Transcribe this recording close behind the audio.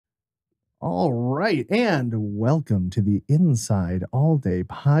All right, and welcome to the Inside All Day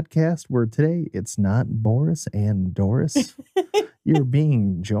podcast, where today it's not Boris and Doris. You're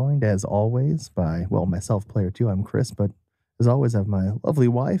being joined, as always, by, well, myself, Player 2. I'm Chris, but as always, I have my lovely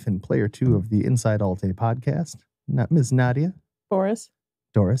wife and Player 2 of the Inside All Day podcast, Ms. Nadia. Boris.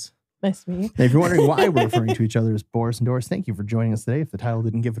 Doris. Nice to meet you. Now, if you're wondering why we're referring to each other as Boris and Doris, thank you for joining us today. If the title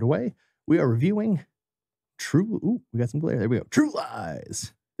didn't give it away, we are reviewing we got some glare. There we go. True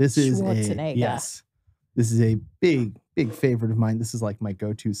Lies. This is this is a big favorite of mine. This is like my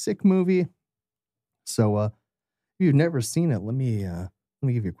go-to sick movie. So if you've never seen it, let me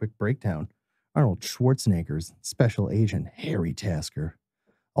give you a quick breakdown. Arnold Schwarzenegger's special agent Harry Tasker,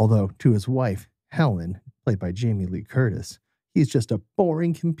 although to his wife Helen, played by Jamie Lee Curtis, he's just a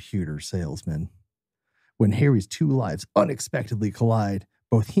boring computer salesman. When Harry's two lives unexpectedly collide,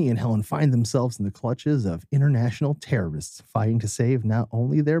 both he and Helen find themselves in the clutches of international terrorists fighting to save not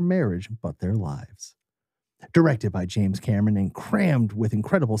only their marriage, but their lives. Directed by James Cameron and crammed with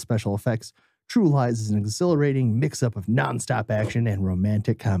incredible special effects, True Lies is an exhilarating mix-up of nonstop action and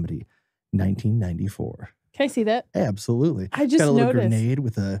romantic comedy. 1994. Can I see that? Absolutely. I just got a little noticed. grenade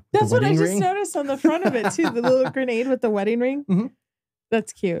with a That's what I just ring. noticed on the front of it, too. The little grenade with the wedding ring. Mm-hmm.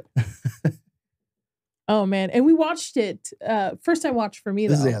 That's cute. Oh, man. And we watched it. First time watch for me,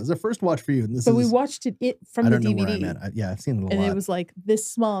 though. This is the first watch for you. And we watched it from the DVD. Know where I'm at. I've seen it a lot. And it was like this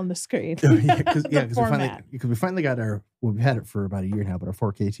small on the screen. Because we finally got we've had it for about a year now, but our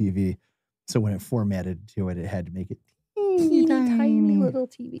 4K TV. So when it formatted to it, it had to make it tiny little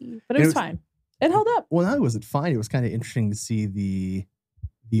TV. But it was fine. It held up. Well, not only was it fine, it was kind of interesting to see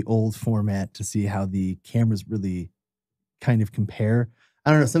the old format, to see how the cameras really kind of compare. I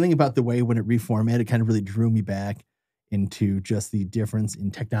don't know, something about the way when it reformatted kind of really drew me back into just the difference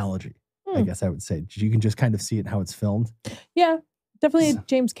in technology. I guess I would say. You can just kind of see it how it's filmed. Yeah, definitely a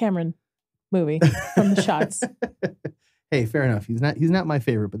James Cameron movie from the shots. Hey, fair enough. He's not my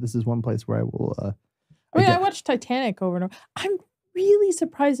favorite, but this is one place where I will. I watched Titanic over and over. I'm really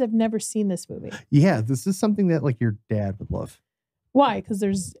surprised I've never seen this movie. Yeah, this is something that like your dad would love. Why? Because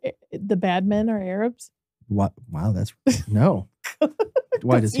there's the bad men are Arabs. What? Wow, that's no.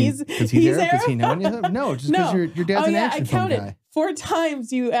 Why does he? Because he's Arab? Does he know anything? No, just because your dad's an action film guy. I counted 4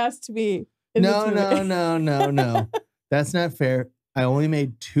 times you asked me. No. That's not fair. I only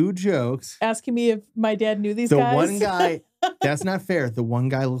made 2 jokes. Asking me if my dad knew these guys. The one guy. That's not fair. The one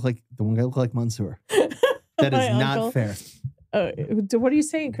guy looked like Mansoor. That is not fair. What are you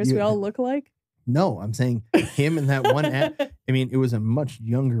saying, Chris? We all look alike? No, I'm saying him and that one. I mean, it was a much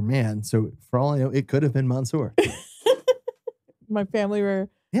younger man, so for all I know, it could have been Mansoor. My family were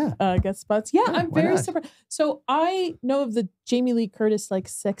guest spots. Yeah, I'm very surprised. So I know of the Jamie Lee Curtis like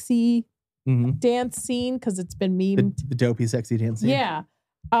sexy dance scene because it's been memed. The dopey sexy dance scene. Yeah,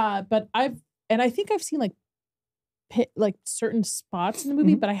 but I think I've seen like certain spots in the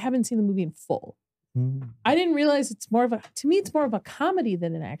movie, but I haven't seen the movie in full. I didn't realize it's more of a comedy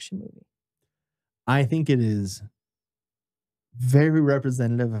than an action movie. I think it is very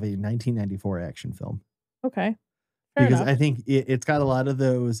representative of a 1994 action film. Okay. Fair because enough. I think it's got a lot of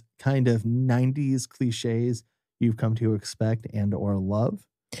those kind of 90s cliches you've come to expect and or love.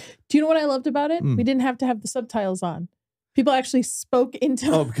 Do you know what I loved about it? We didn't have to have the subtitles on. People actually spoke into.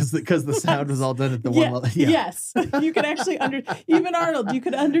 Oh, because the sound was all done at the one level. Yeah. Yes, you could actually even Arnold. You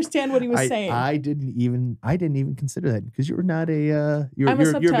could understand what he was saying. I didn't even consider that because you're not a I'm a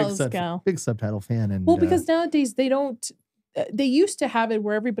subtitles gal. Big subtitle fan. And because nowadays they don't. They used to have it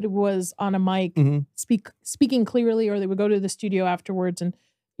where everybody was on a mic speaking clearly, or they would go to the studio afterwards and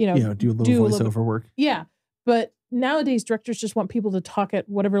do a little voiceover work. Yeah, but nowadays directors just want people to talk at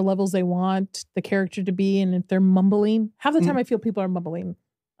whatever levels they want the character to be, and if they're mumbling, half the time I feel people are mumbling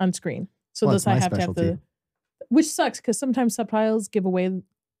on screen. So thus I have specialty. To have which sucks because sometimes subtitles give away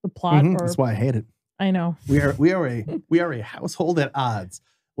the plot. Or that's why I hate it. I know we are a household at odds.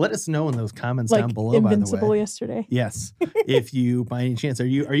 Let us know in those comments down below. Invincible by the way. Yesterday. Yes, if you by any chance are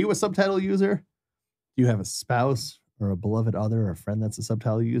you a subtitle user? Do you have a spouse or a beloved other or a friend that's a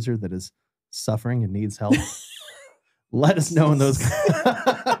subtitle user that is suffering and needs help? Let us know in those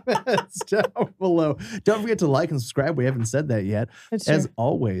comments down below. Don't forget to like and subscribe. We haven't said that yet. As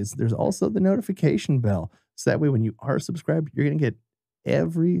always, there's also the notification bell. So that way when you are subscribed, you're going to get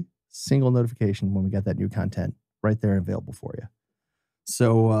every single notification when we got that new content right there available for you.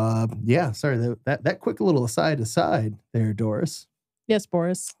 So, sorry, that quick little aside there, Doris. Yes,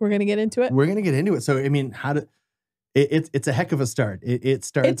 Boris. We're going to get into it. We're going to get into it. So, I mean, It's a heck of a start. It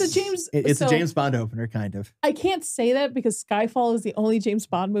starts. It's a James Bond opener, kind of. I can't say that because Skyfall is the only James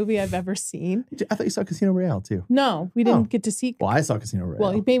Bond movie I've ever seen. I thought you saw Casino Royale too. No, we didn't get to see. Well, I saw Casino Royale.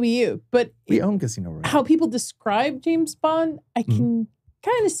 Well, maybe you, but we own Casino Royale. How people describe James Bond, I can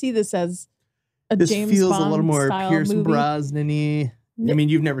kind of see this as a James Bond. This feels a little more Pierce Brosnan-y. I mean,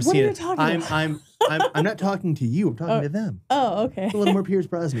 you've never seen it. I'm not talking to you. I'm talking to them. Oh, okay. It's a little more Pierce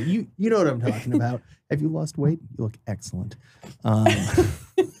Brosnan. You know what I'm talking about. Have you lost weight? You look excellent. And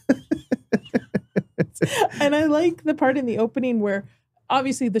I like the part in the opening where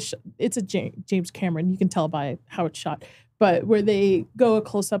obviously it's a James Cameron. You can tell by how it's shot. But where they go a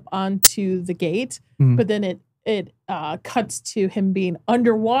close up onto the gate, but then it cuts to him being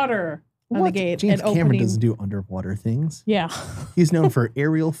underwater on the gate. James Cameron doesn't do underwater things. Yeah. He's known for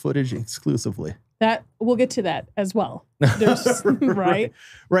aerial footage exclusively. That we'll get to that as well. Right.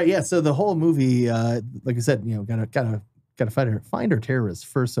 Yeah. So the whole movie, like I said, gotta find our terrorists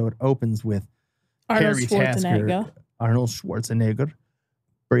first. So it opens with Arnold Schwarzenegger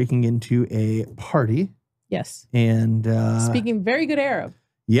breaking into a party. Yes. And speaking very good Arab.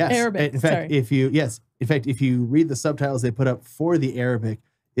 Yes. Arabic. In fact, if you read the subtitles they put up for the Arabic,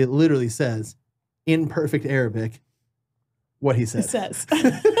 it literally says in perfect Arabic what he said. It says.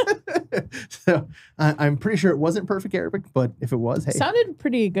 So I'm pretty sure it wasn't perfect Arabic, but if it was, hey. Sounded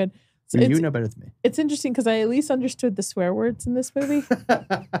pretty good. So you know better than me. It's interesting because I at least understood the swear words in this movie.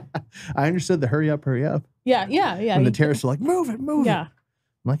 I understood the hurry up. Yeah. When the terrorists are like, move it. Yeah. I'm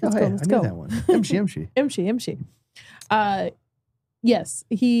like, oh, hey, I knew that one. Imshi. Yes.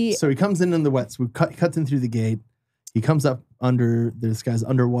 So he comes in the wet. So he cuts in through the gate. He comes up under this guy's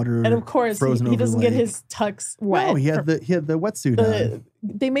underwater, and of course he doesn't get his tux wet. No, he had the wetsuit on.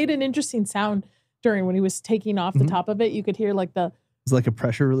 They made an interesting sound during when he was taking off the top of it. You could hear like it's like a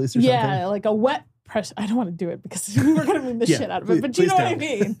pressure release or something. Yeah, like a wet pressure. I don't want to do it because we're gonna move the shit out of it. But you know what I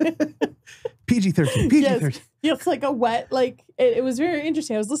mean. PG-13. Yeah, it's like a wet. Like it was very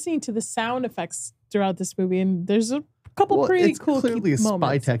interesting. I was listening to the sound effects throughout this movie, and there's a couple pretty cool moments. It's clearly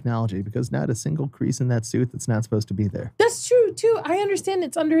spy technology because not a single crease in that suit that's not supposed to be there. That's true too. I understand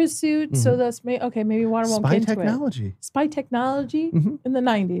it's under his suit, so that's maybe water won't get into it. Spy technology in the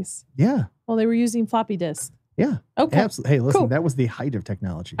 90s. Yeah. Well, they were using floppy disks. Yeah. Okay. Absolutely. Hey, listen, that was the height of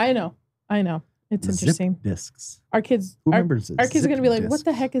technology. I know. It's interesting. Zip disks. Our kids are going to be like, "What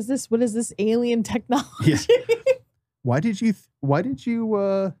the heck is this? What is this alien technology?" Yeah. Why did you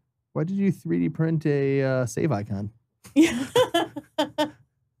 3D print a save icon? Yeah.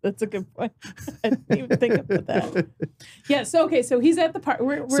 That's a good point. I didn't even think about that. Yeah, so he's at the party.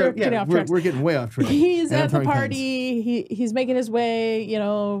 We're getting off track. We're getting way off track. He's at the party. He's making his way,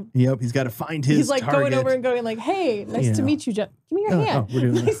 Yep, he's got to find his target. Going over and going like, "Hey, nice to meet you, Give me your hand. We're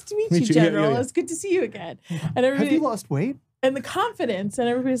doing nice to meet you, General. It's good to see you again." And everybody, have you lost weight? And the confidence, and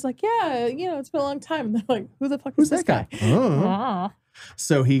everybody's like, "Yeah, it's been a long time." And they're like, "Who the fuck is this guy?"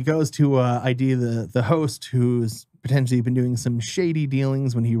 So he goes to ID the host who's potentially been doing some shady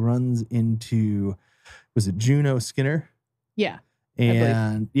dealings when he runs into, was it Juno Skinner? Yeah.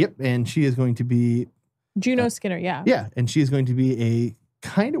 And and she is going to be Juno Skinner, yeah. Yeah, and she's going to be a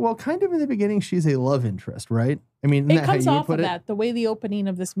kind of in the beginning, she's a love interest, right? I mean, it comes off of that, the way the opening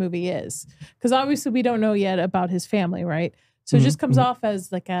of this movie is. Because obviously we don't know yet about his family, right? So it just comes off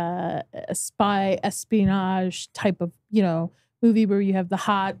as like a spy espionage type of, movie where you have the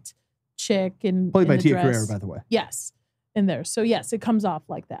hot chick and played by Tia Carrere, by the way. Yes, in there. So yes, it comes off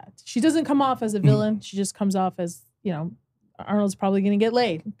like that. She doesn't come off as a villain. She just comes off as Arnold's probably going to get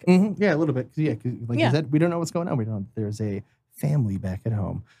laid. Yeah, a little bit. Yeah, like you said, we don't know what's going on. We don't. There's a family back at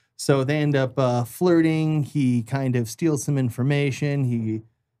home, so they end up flirting. He kind of steals some information. He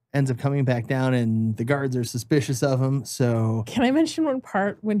ends up coming back down, and the guards are suspicious of him. So can I mention one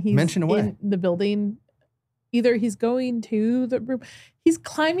part when he's in the building? Either he's going to the room, he's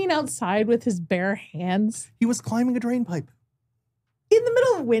climbing outside with his bare hands. He was climbing a drain pipe. In the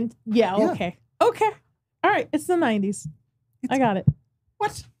middle of wind. Yeah, okay. Okay. All right. It's the 90s. I got it.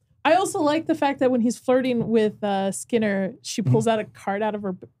 What? I also like the fact that when he's flirting with Skinner, she pulls out a card out of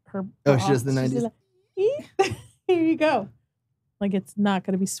her Oh, she does the 90s. Like, here you go. Like it's not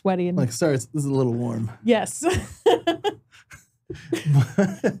going to be sweaty. And like, sorry, this is a little warm. Yes.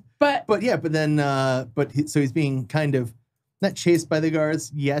 So he's being kind of not chased by the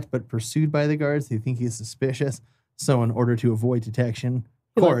guards yet, but pursued by the guards. They think he's suspicious. So in order to avoid detection,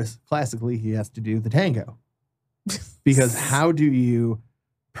 of course, classically, he has to do the tango. Because how do you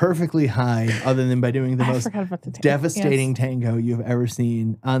perfectly hide other than by doing the most devastating tango you've ever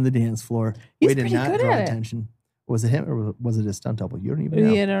seen on the dance floor? Way to not draw attention. Was it him or was it a stunt double? You don't even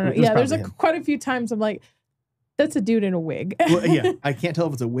know. Yeah, there's quite a few times I'm like, That's a dude in a wig. Well, yeah, I can't tell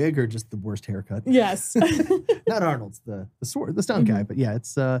if it's a wig or just the worst haircut. Yes. Not Arnold's, the stunt guy, but yeah,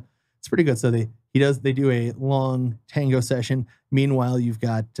 it's pretty good. So they do a long tango session. Meanwhile, you've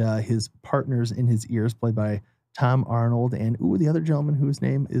got his partners in his ears, played by Tom Arnold and the other gentleman whose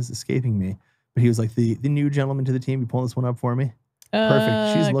name is escaping me, but he was like the new gentleman to the team. You pull this one up for me.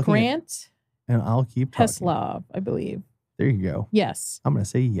 Perfect. She's looking Grant, and I'll keep talking. Heslov, I believe. There you go. Yes. I'm gonna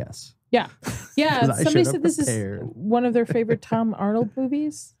say yes. Yeah. Yeah. Somebody said this is one of their favorite Tom Arnold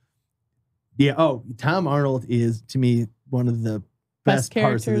movies. Yeah. Oh, Tom Arnold is, to me, one of the best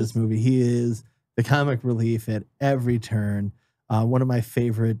parts of this movie. He is the comic relief at every turn. One of my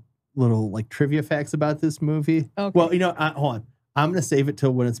favorite little trivia facts about this movie. Okay. Well, hold on. I'm going to save it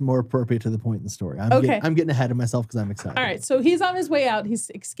till when it's more appropriate to the point in the story. I'm getting ahead of myself because I'm excited. All right. So he's on his way out. He's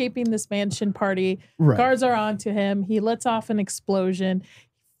escaping this mansion party. Right. Guards are on to him. He lets off an explosion.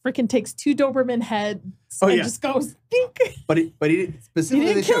 Freaking takes 2 Doberman heads and just goes dink. But he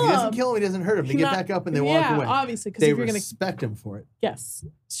specifically he doesn't kill him. He doesn't hurt him. They get back up and they walk away. Obviously, because they respect him for it. Yes,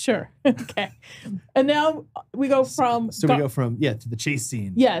 sure, okay. And now we go from we go from to the chase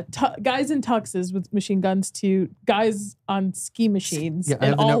scene. Yeah, guys in tuxes with machine guns to guys on ski machines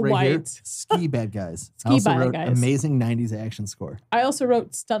and all white. Ski bad guys. I also wrote amazing 90s action score. I also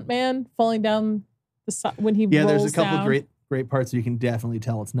wrote stuntman falling down the side when he rolls down. There's a couple great parts, so you can definitely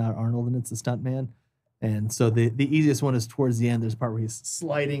tell it's not Arnold and it's a stuntman. And so the easiest one is towards the end. There's a part where he's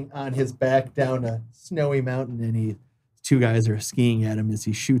sliding on his back down a snowy mountain, and 2 guys are skiing at him as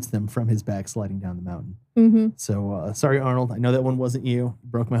he shoots them from his back, sliding down the mountain. Mm-hmm. So sorry, Arnold. I know that one wasn't you. It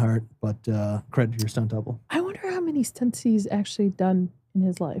broke my heart, but credit to your stunt double. I wonder how many stunts he's actually done in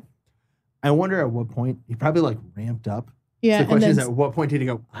his life. I wonder at what point he probably ramped up. Yeah. So the question is, at what point did he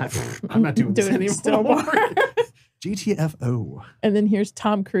go, I'm not doing this anymore? GTFO. And then here's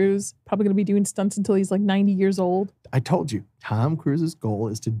Tom Cruise, probably going to be doing stunts until he's 90 years old. I told you, Tom Cruise's goal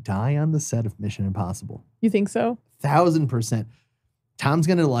is to die on the set of Mission Impossible. You think so? 1,000%. Tom's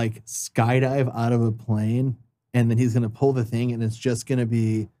going to skydive out of a plane, and then he's going to pull the thing, and it's just going to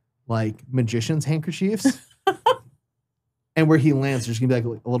be magician's handkerchiefs. And where he lands, there's going to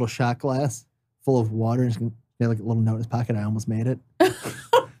be a little shot glass full of water, and it's going to be a little note in his pocket. I almost made it.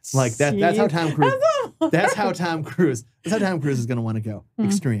 That's how Tom Cruise. That's how Tom Cruise is going to want to go.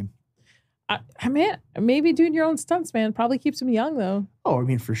 Extreme. I mean, maybe doing your own stunts, man, probably keeps him young though. Oh, I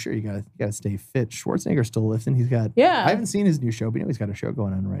mean, for sure, you gotta stay fit. Schwarzenegger's still lifting. He's got. Yeah. I haven't seen his new show, but he's got a show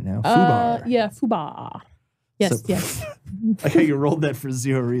going on right now. Fubar. Yeah, Fubar. Yes, yes. Like how you rolled that for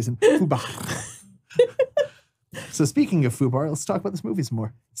zero reason. Fubar. So speaking of Fubar, let's talk about this movie some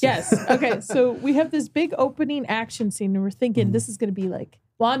more. Yes. Okay. So we have this big opening action scene, and we're thinking this is going to be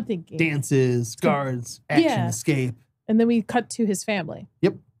I'm thinking dances, guards, action, escape, and then we cut to his family.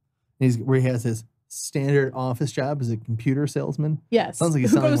 Yep. Where he has his standard office job as a computer salesman. Yes. Sounds like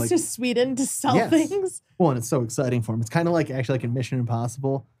he's selling goes to Sweden to sell things. Well, and it's so exciting for him. It's kind of actually in Mission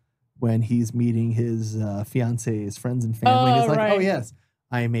Impossible when he's meeting his fiance's friends and family. And he's oh yes.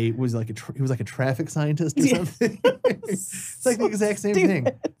 He was like a traffic scientist or something. It's the exact same thing.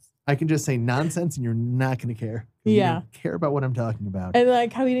 I can just say nonsense and you're not going to care. Yeah. You don't care about what I'm talking about.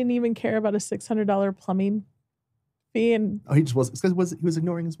 And how he didn't even care about a $600 plumbing fee. And he just wasn't, because he was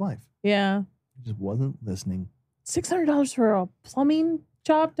ignoring his wife. Yeah. He just wasn't listening. $600 for a plumbing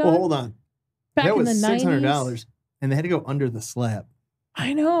job done? Well, hold on. Back that in was the $600 90s? and they had to go under the slab.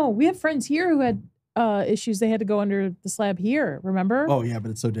 I know. We have friends here who had issues. They had to go under the slab here, remember? Oh yeah,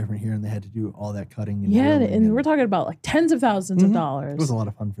 but it's so different here, and they had to do all that cutting. And and we're talking about tens of thousands of dollars. It was a lot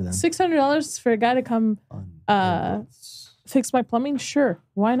of fun for them. $600 for a guy to come fix my plumbing? Sure,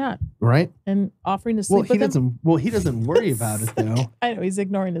 why not? Right. And offering to sleep with him? He doesn't worry about it though. I know, he's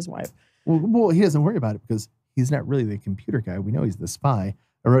ignoring his wife. Well, he doesn't worry about it because he's not really the computer guy. We know he's the spy.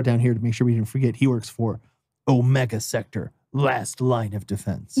 I wrote down here to make sure we didn't forget he works for Omega Sector. Last line of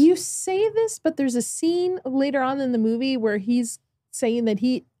defense. You say this, but there's a scene later on in the movie where he's saying that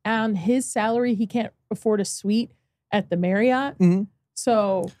on his salary, he can't afford a suite at the Marriott. Mm-hmm.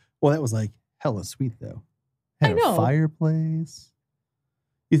 So. Well, that was hella sweet though. Had I know. A fireplace.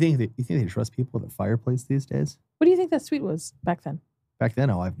 You think they trust people with a fireplace these days? What do you think that suite was back then? Back then,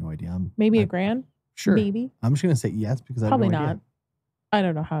 I have no idea. Maybe $1,000? Sure. Maybe. I'm just going to say yes because Probably I have no not. idea. I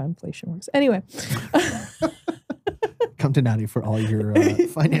don't know how inflation works. Anyway. Come to Nadia for all your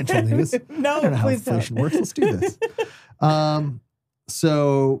financial news. No, I don't know how inflation works. Let's do this.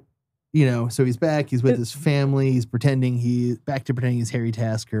 So he's back. He's with his family. He's pretending he's Harry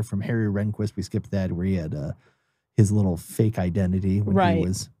Tasker from Harry Rehnquist. We skipped that where he had his little fake identity when he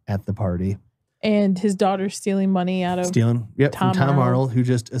was at the party. And his daughter's stealing money out of from Tom Arnold, who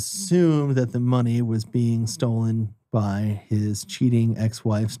just assumed that the money was being stolen by his cheating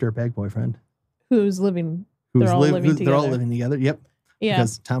ex-wife, dirtbag boyfriend. They're all living together. Yep. Yeah.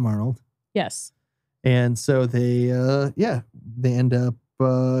 Because Tom Arnold. Yes. And so they end up,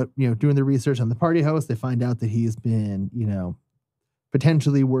 doing their research on the party house. They find out that he's been,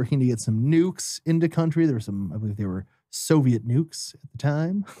 potentially working to get some nukes into country. There were I believe they were Soviet nukes at the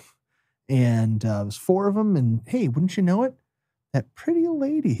time. And it was 4 of them. And hey, wouldn't you know it? That pretty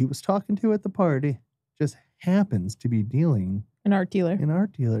lady he was talking to at the party just happens to be dealing. An art dealer.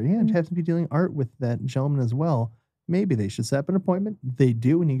 Yeah. And happens to be dealing art with that gentleman as well. Maybe they should set up an appointment. They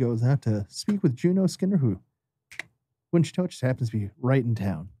do. And he goes out to speak with Juno Skinner, who, wouldn't you know it, just happens to be right in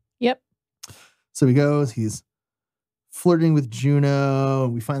town. Yep. So he goes, he's flirting with Juno.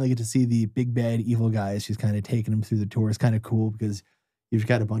 We finally get to see the big bad evil guys. She's kind of taking him through the tour. It's kind of cool because you've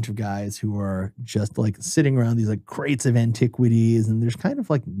got a bunch of guys who are just like sitting around these like crates of antiquities, and there's kind of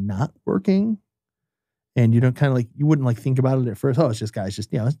like not working. And you don't kind of like, you wouldn't like think about it at first. Oh, it's just guys,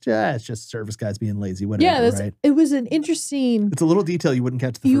 it's just service guys being lazy, whatever. Yeah, right? It was an interesting. It's a little detail you wouldn't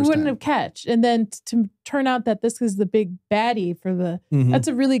catch the first time. You wouldn't have catch. And then to turn out that this is the big baddie for the, that's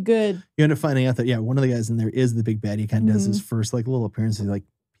a really good. You end up finding out that, one of the guys in there is the big baddie. Kind of does his first like little appearance. He like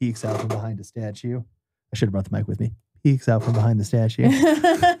peeks out from behind a statue. I should have brought the mic with me. Peeks out from behind the statue.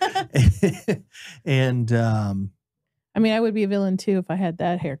 And, I mean, I would be a villain too if I had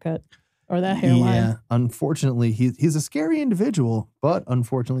that haircut. Or that hairline. Yeah, unfortunately, he's a scary individual, but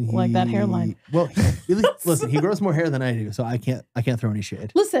unfortunately, like that hairline. Well, listen, he grows more hair than I do, so I can't throw any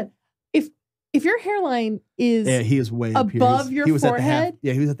shade. Listen, if your hairline is he is way above your forehead,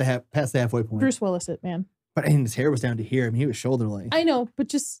 he was at past the halfway point. Bruce Willis, man. But his hair was down to here. I mean, he was shoulder length. I know, but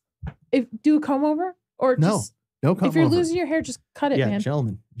just do a comb over or no comb over. If you're losing your hair, just cut it, man.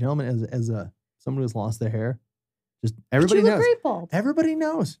 Gentlemen, as someone who's lost their hair. Just everybody knows. Everybody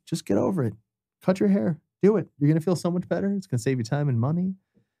knows. Just get over it. Cut your hair. Do it. You're gonna feel so much better. It's gonna save you time and money,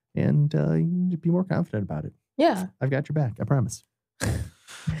 and you can be more confident about it. Yeah, I've got your back. I promise.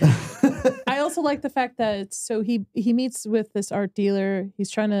 I also like the fact that he meets with this art dealer. He's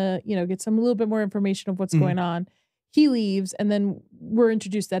trying to get a little bit more information of what's going on. He leaves, and then we're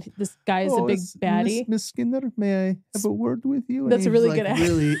introduced that this guy is a big baddie. Miss Skinner, may I have a word with you? And that's a really good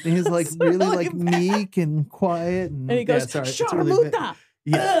accent. He's like really meek and quiet. And he goes, Sharmuta!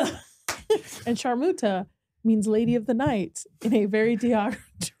 Yeah. And Sharmuta means lady of the night in a very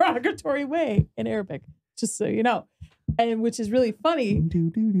derogatory way in Arabic, just so you know. And which is really funny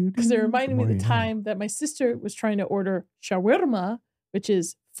because it reminded me of the time that my sister was trying to order shawarma, which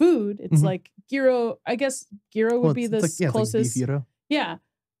is food. It's like gyro. I guess gyro would be the closest. Like beef yeah.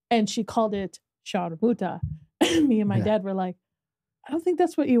 And she called it shawarmuta. Me and my dad were like, I don't think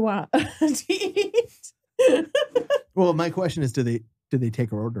that's what you want to eat. Well, my question is, did they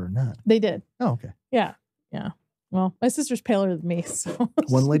take her order or not? They did. Oh, okay. Yeah. Yeah. Well, my sister's paler than me. So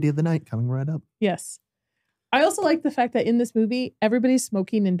one lady of the night coming right up. Yes. I also like the fact that in this movie, everybody's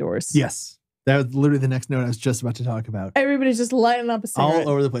smoking indoors. Yes. That was literally the next note I was just about to talk about. Everybody's just lighting up a cigarette. All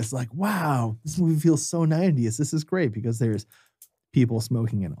over the place. Like, wow, this movie feels so 90s. This is great because there's people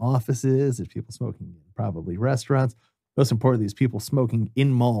smoking in offices. There's people smoking in probably restaurants. Most importantly, there's people smoking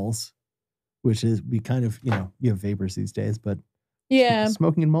in malls, which is we kind of, you have vapors these days, but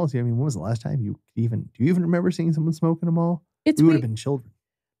smoking in malls. I mean, when was the last time do you even remember seeing someone smoke in a mall? We would have been children.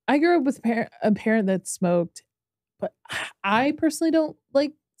 I grew up with a parent that smoked, but I personally don't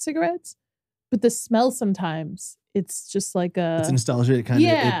like cigarettes. But the smell sometimes, it's just like it's a nostalgia. It kind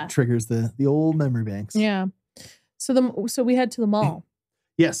of it triggers the old memory banks. Yeah. So we head to the mall.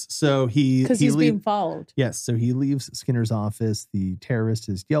 Yes. So because he's being followed. Yes. So he leaves Skinner's office. The terrorist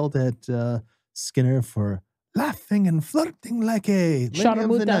has yelled at Skinner for laughing and flirting like a lady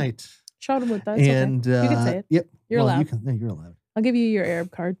of the night. Shawarmuta. And okay. You can say it. Yep. You're allowed. You're allowed. I'll give you your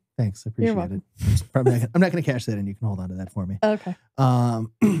Arab card. Thanks. I appreciate it. I'm not going to cash that in. You can hold on to that for me. Okay.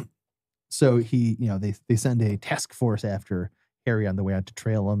 So they send a task force after Harry on the way out to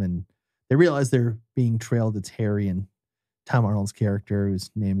trail him, and they realize they're being trailed. It's Harry and Tom Arnold's character, whose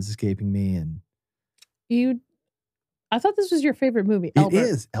name is escaping me. And I thought this was your favorite movie. Albert. It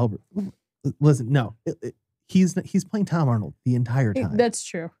is Albert. Listen, no, he's playing Tom Arnold the entire time. That's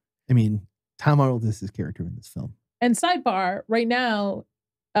true. I mean, Tom Arnold is his character in this film. And sidebar, right now,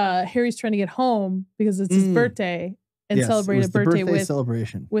 Harry's trying to get home because it's his birthday. And celebrate a birthday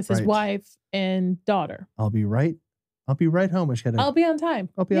with his wife and daughter. I'll be right home. I'll be on time.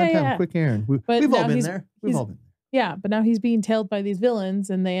 I'll be on time. Yeah. Quick errand. We've all been there. We've all been there. Yeah, but now he's being tailed by these villains,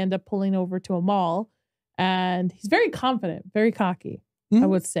 and they end up pulling over to a mall. And he's very confident, very cocky, I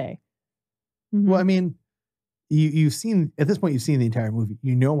would say. Well, I mean, you've seen, at this point, you've seen the entire movie.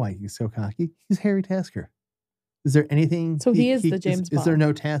 You know why he's so cocky. He's Harry Tasker. Is there anything? So he is the James Bond. Is there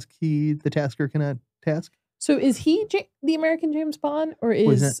no task the Tasker cannot task? So is he the American James Bond, or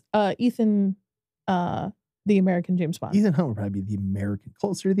is Ethan the American James Bond? Ethan Hunt would probably be the American,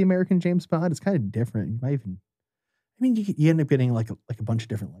 closer to the American James Bond. It's kind of different. You might even, I mean, you end up getting like a bunch of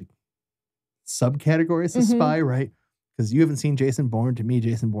different like subcategories of spy, right? Because you haven't seen Jason Bourne. To me,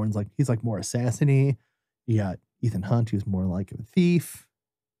 Jason Bourne's like, he's like more assassin-y. You got Ethan Hunt, who's more like a thief.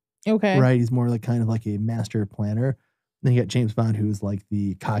 Okay. Right? He's more like kind of like a master planner. Then you got James Bond, who's like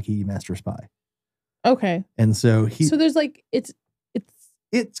the cocky master spy. Okay. And so so there's like, it's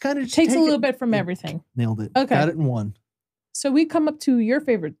kind of takes a little bit from everything. Nailed it. Okay. Got it in one. So we come up to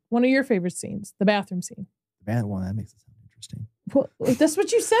one of your favorite scenes, the bathroom scene. The bad one, that makes it sound interesting. Well, that's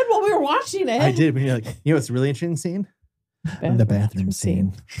what you said while we were watching it. I did, but you're like, you know what's a really interesting scene? The bathroom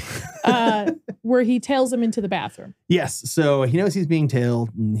scene. Where he tails him into the bathroom. Yes. So he knows he's being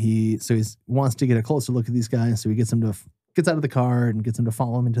tailed, and he wants to get a closer look at these guys. So he gets out of the car and gets them to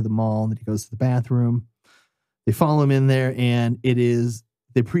follow him into the mall. And then he goes to the bathroom. They follow him in there, and it is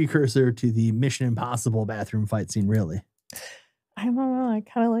the precursor to the Mission Impossible bathroom fight scene, really. I don't know. I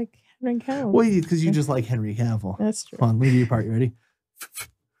kind of like Henry Cavill. Well, because you just like Henry Cavill. That's true. Come on, let me do your part. You ready?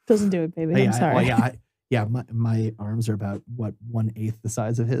 Doesn't do it, baby. I'm sorry. My arms are about, 1/8 the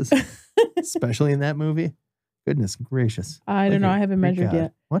size of his, especially in that movie. Goodness gracious. I don't know. I haven't measured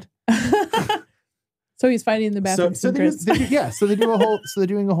yet. What? So he's fighting in the bathroom. So they're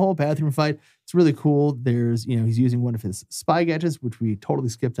doing a whole bathroom fight. It's really cool. There's, he's using one of his spy gadgets, which we totally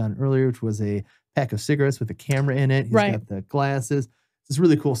skipped on earlier, which was a pack of cigarettes with a camera in it. He's got the glasses. It's this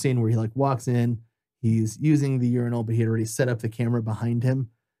really cool scene where he like walks in, he's using the urinal, but he had already set up the camera behind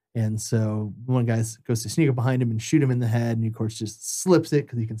him. And so one guy goes to sneak up behind him and shoot him in the head. And he, of course, just slips it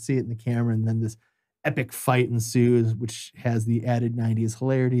because you can see it in the camera. And then this epic fight ensues, which has the added 90s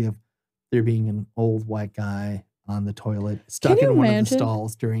hilarity of there being an old white guy on the toilet stuck in one of the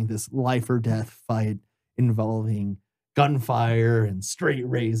stalls during this life or death fight involving gunfire and straight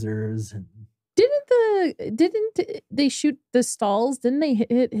razors. And didn't they shoot the stalls? Didn't they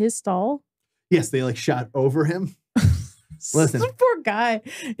hit his stall? Yes, they like shot over him. Listen, poor guy.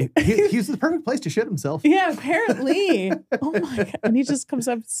 He was the perfect place to shit himself. Yeah, apparently. Oh my god! And he just comes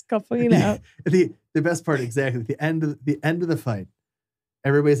up scuffling out. The best part, exactly. The end of the fight.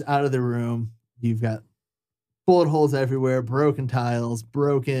 Everybody's out of the room. You've got bullet holes everywhere, broken tiles,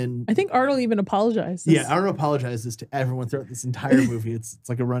 broken. I think Arnold even apologized. Yeah, Arnold apologizes to everyone throughout this entire movie. It's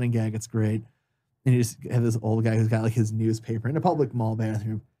like a running gag. It's great. And you just have this old guy who's got like his newspaper in a public mall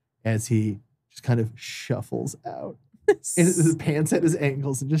bathroom as he just kind of shuffles out. And his pants at his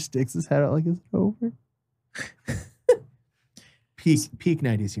ankles and just sticks his head out like it's over. Peak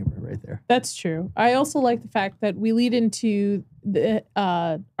 90s humor right there. That's true. I also like the fact that we lead into the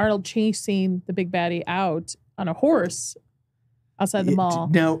Arnold chasing the big baddie out on a horse outside the mall.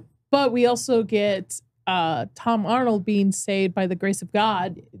 Now, but we also get Tom Arnold being saved by the grace of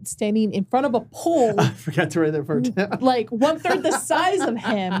God, standing in front of a pole. I forgot to write that part down. Like 1/3 the size of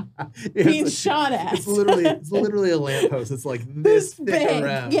him, being shot at. It's literally a lamppost. It's like this thick big.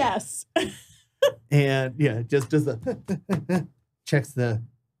 around. Yes. And yeah, just does the checks the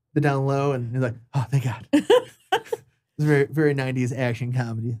down low, and he's like, oh, thank God. It's a very, very 90s action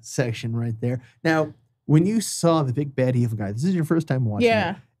comedy section right there. Now, when you saw the big bad evil guy, this is your first time watching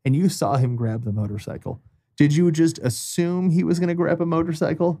it, and you saw him grab the motorcycle, did you just assume he was going to grab a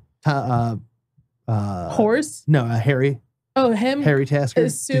motorcycle? Horse? No, Harry. Oh, him? Harry Tasker.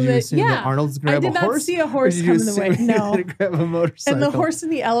 Did you assume that Arnold's going to grab a horse? I did not see a horse coming the way. No. He grab a motorcycle? And the horse in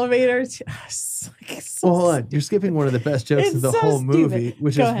the elevator. Well, hold on. You're skipping one of the best jokes of the whole movie,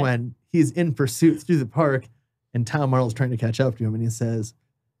 which is when he's in pursuit through the park and Tom Arnold's trying to catch up to him, and he says,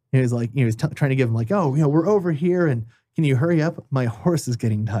 he's like, he's trying to give him like, oh, we're over here, and can you hurry up? My horse is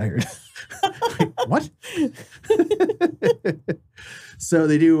getting tired. Wait, what? So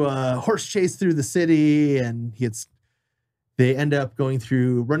they do a horse chase through the city, and they end up running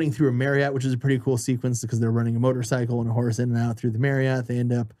through a Marriott, which is a pretty cool sequence because they're running a motorcycle and a horse in and out through the Marriott. They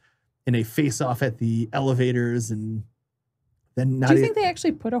end up in a face-off at the elevators, and then Nadia. Do you think they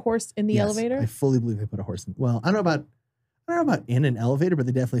actually put a horse in the elevator? I fully believe they put a horse in. Well, I don't know about in an elevator, but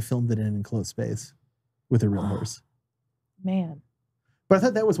they definitely filmed it in an enclosed space with a real horse. Man. But I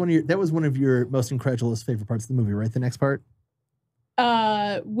thought that was one of your most incredulous favorite parts of the movie, right? The next part?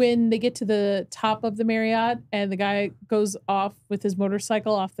 When they get to the top of the Marriott and the guy goes off with his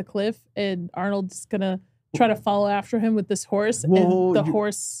motorcycle off the cliff, and Arnold's gonna try to follow after him with this horse, and the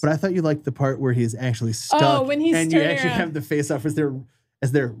horse. But I thought you liked the part where he's actually stuck. Oh, when he's and you actually have the face off as they're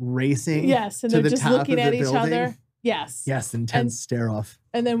as they're racing. Yes, and to they're the just top looking of at the each building. other. Yes. Yes, intense stare off.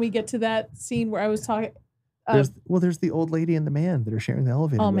 And then we get to that scene where I was talking. There's the old lady and the man that are sharing the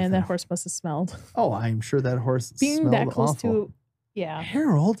elevator. Oh man, that horse must have smelled. Oh, I'm sure that horse being smelled that close awful. to. Yeah.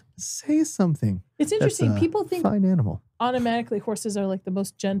 Harold, say something. It's interesting. People think fine animal. Automatically horses are like the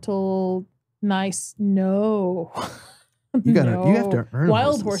most gentle, nice. No. You have to earn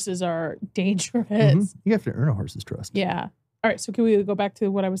Wild horses are dangerous. Mm-hmm. You have to earn a horse's trust. Yeah. All right. So can we go back to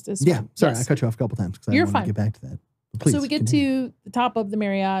what I was discussing? Yeah. Sorry, I cut you off a couple times because I want to get back to that. Please, so we get to the top of the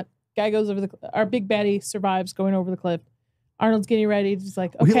Marriott. Guy goes over our big baddie survives going over the cliff. Arnold's getting ready. He's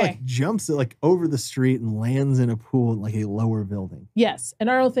like, okay. He like jumps over the street and lands in a pool in like a lower building. Yes. And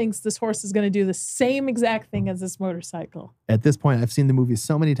Arnold thinks this horse is going to do the same exact thing as this motorcycle. At this point, I've seen the movie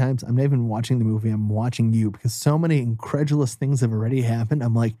so many times. I'm not even watching the movie. I'm watching you because so many incredulous things have already happened.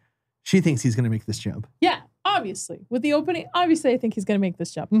 I'm like, she thinks he's going to make this jump. Yeah, obviously. With the opening, obviously, I think he's going to make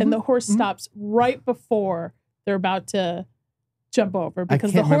this jump. Mm-hmm. And the horse stops right before they're about to jump over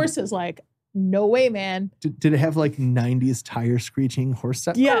because the horse is like, no way, man. Did it have like 90s tire screeching horse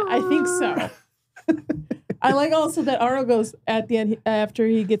sound? Yeah, I think so. I like also that Arnold goes at the end after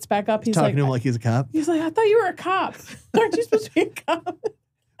he gets back up. He's talking to him like he's a cop. He's like, I thought you were a cop. Aren't you supposed to be a cop?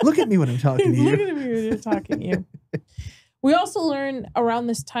 Look at me when I'm talking to you. Look at me when you're talking to you. We also learn around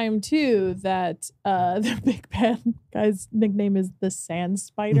this time too that the big bad guy's nickname is the Sand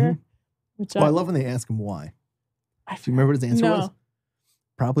Spider. Which I love when they ask him why. Do you remember what his answer was?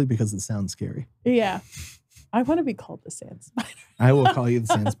 Probably because it sounds scary. Yeah. I want to be called the Sand Spider. I will call you the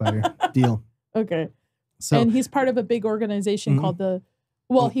Sand Spider. Deal. Okay. So, and he's part of a big organization called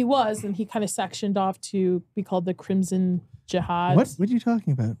he was, and he kind of sectioned off to be called the Crimson Jihad. What are you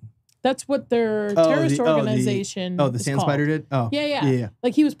talking about? That's what their terrorist organization the Sand called. Spider did? Oh. Yeah.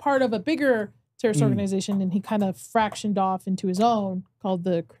 Like he was part of a bigger terrorist organization, and he kind of fractioned off into his own called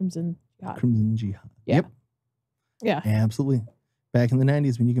the Crimson Jihad. Crimson Jihad. Yeah. Yep. Yeah. Absolutely. Back in the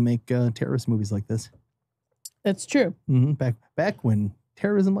 90s when you can make terrorist movies like this. That's true. Mm-hmm. Back when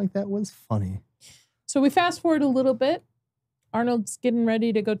terrorism like that was funny. So we fast forward a little bit. Arnold's getting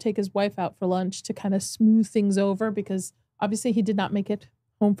ready to go take his wife out for lunch to kind of smooth things over because obviously he did not make it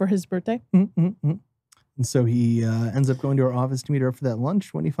home for his birthday. And so he ends up going to her office to meet her up for that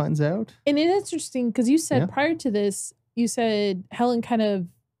lunch when he finds out. And it's interesting because you said prior to this, you said Helen kind of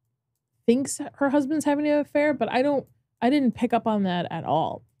thinks her husband's having an affair, but I didn't pick up on that at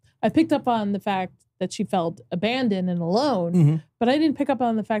all. I picked up on the fact that she felt abandoned and alone, but I didn't pick up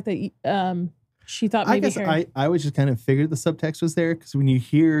on the fact that she thought maybe I was just kind of figured the subtext was there because when you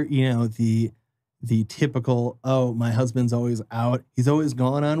hear, the typical, oh, my husband's always out. He's always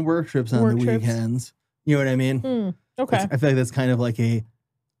gone on work trips on the weekends. You know what I mean? Okay. I feel like that's kind of like a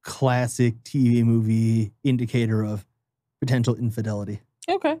classic TV movie indicator of potential infidelity.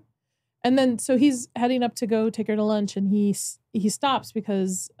 Okay. And then, so he's heading up to go take her to lunch, and he stops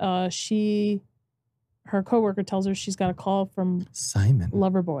because her coworker tells her she's got a call from Simon,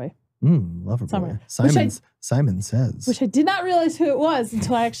 Loverboy. Loverboy. Simon says, which I did not realize who it was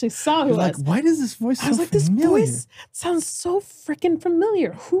until I actually saw who it was. Like, why does this voice? I was like, familiar? This voice sounds so freaking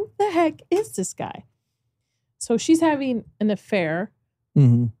familiar. Who the heck is this guy? So she's having an affair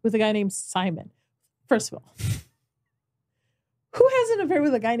with a guy named Simon. First of all. Who has an affair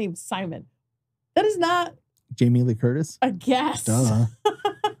with a guy named Simon? That is not Jamie Lee Curtis. I guess. Duh.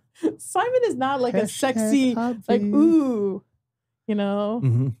 Simon is not like a sexy, like, ooh,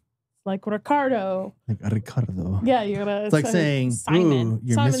 like Ricardo. Like Ricardo. Yeah, you gotta. It's like saying, Simon. Ooh,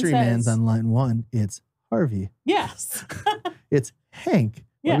 your Simon mystery man's on line 1. It's Harvey. Yes. It's Hank.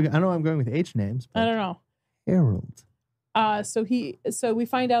 Yeah. I know I'm going with H names. But I don't know. Harold. So we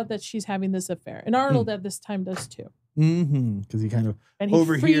find out that she's having this affair, and Arnold at this time does too. Because he kind of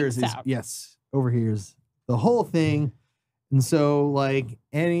overhears the whole thing. And so, like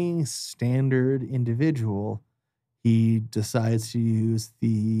any standard individual, he decides to use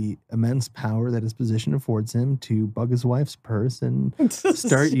the immense power that his position affords him to bug his wife's purse and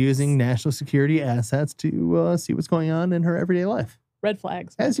start using national security assets to see what's going on in her everyday life. Red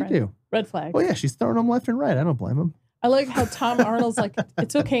flags. As you do. Red flags. Oh, yeah, she's throwing them left and right. I don't blame him. I like how Tom Arnold's like,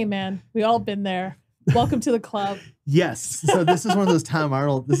 it's okay, man. We all been there. Welcome to the club. Yes. So this is one of those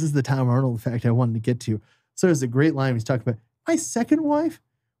this is the Tom Arnold fact I wanted to get to. So there's a great line he's talking about, my second wife?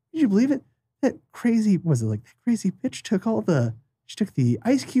 Did you believe it? That crazy bitch took the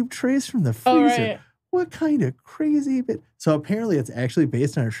ice cube trays from the freezer. Oh, right. What kind of crazy bitch? So apparently it's actually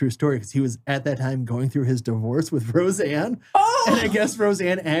based on a true story because he was at that time going through his divorce with Roseanne. Oh! And I guess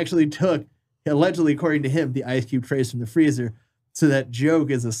Roseanne actually took, allegedly according to him, the ice cube trays from the freezer. So that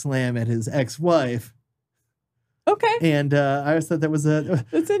joke is a slam at his ex-wife. Okay. And I always thought that was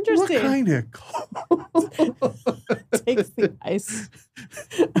that's interesting. What kind of takes the ice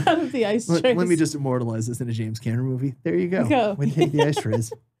out of the ice trays. Let me just immortalize this in a James Cameron movie. There you go. When you take the ice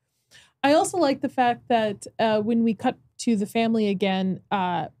trays. I also like the fact that when we cut to the family again,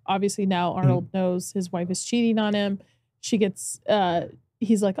 obviously now Arnold knows his wife is cheating on him. She gets,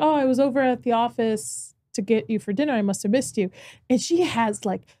 he's like, oh, I was over at the office to get you for dinner. I must have missed you. And she has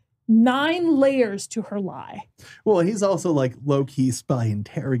like 9 layers to her lie. Well, he's also like low-key spy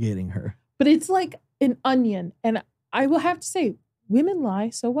interrogating her. But it's like an onion. And I will have to say, women lie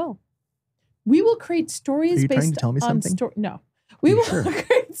so well. We will create stories Are you based trying to tell me on something? No. We will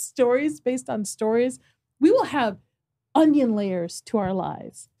create stories based on stories. We will have onion layers to our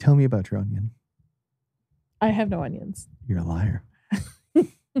lies. Tell me about your onion. I have no onions. You're a liar.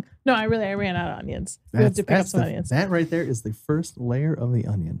 No, I ran out of onions. We have to pick up some onions. That right there is the first layer of the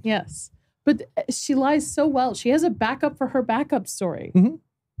onion. Yes. But she lies so well. She has a backup for her backup story. Mm-hmm.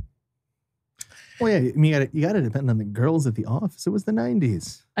 Well, yeah, I mean, you got to depend on the girls at the office. It was the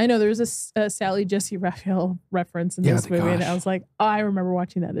 90s. I know there's a Sally Jesse Raphael reference in this movie. And I was like, oh, I remember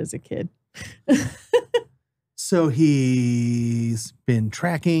watching that as a kid. So he's been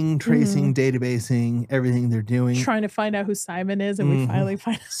tracking, tracing, databasing, everything they're doing. Trying to find out who Simon is, and we finally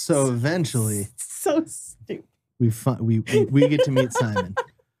find out. So eventually. So stupid. We get to meet Simon.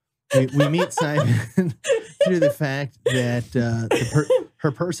 We meet Simon through the fact that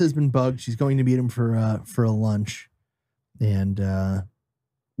her purse has been bugged. She's going to meet him for a lunch. And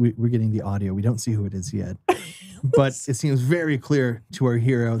we're getting the audio. We don't see who it is yet. But it seems very clear to our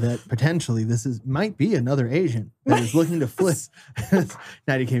hero that potentially might be another agent that is looking to flip.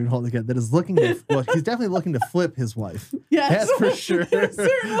 Nadia can't even hold it. That is looking to, well, he's definitely looking to flip his wife. Yes. That's for sure.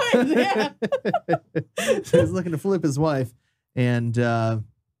 Certain ways, yeah. So he's looking to flip his wife. And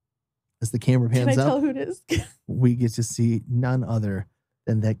as the camera pans up, can I tell who it is? We get to see none other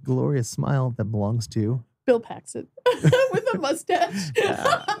than that glorious smile that belongs to Bill Paxton with a mustache.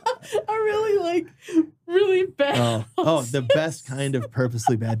 A really bad. Oh, the best kind of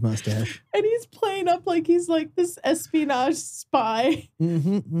purposely bad mustache. And he's playing up like he's like this espionage spy.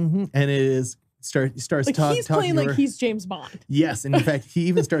 And it is starts like talking. He's playing like he's James Bond. Yes, and in fact, he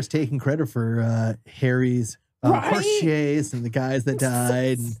even starts taking credit for Harry's horse chase and the guys that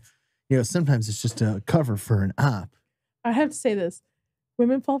died. And sometimes it's just a cover for an op. I have to say this: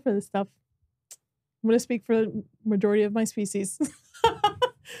 women fall for this stuff. I'm going to speak for the majority of my species.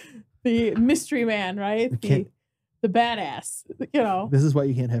 The mystery man, right? The badass, This is why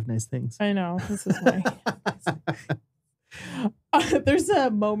you can't have nice things. I know. This is why. There's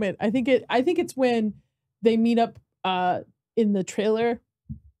a moment. I think it's when they meet up in the trailer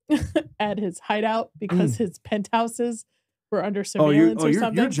at his hideout because his penthouses were under surveillance or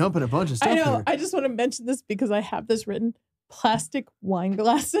something. You're jumping a bunch of stuff. I know. There. I just want to mention this because I have this written. Plastic wine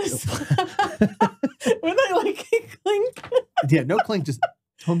glasses. When they like clink. Yeah, no clink, just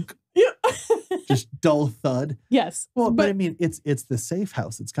tunk. Yeah. Just dull thud. Yes. Well, but I mean, it's the safe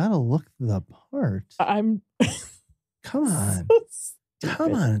house. It's got to look the part. I'm. Come on. So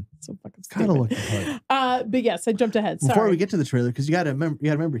come on. So fucking it's got to look the part. But yes, I jumped ahead. Sorry. Before we get to the trailer, because you got to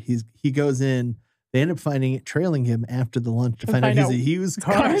remember, he goes in. They end up trailing him after the lunch to find out he's a used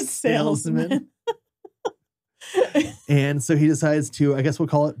car salesman. And so he decides to, I guess we'll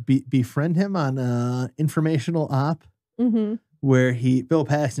call it, befriend him on informational op, where Bill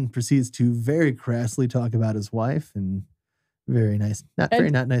Paxton proceeds to very crassly talk about his wife and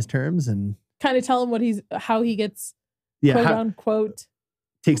not nice terms, and kind of tell him how he gets quote unquote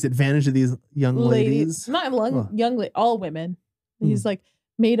takes advantage of these young ladies. Not young, all women. He's like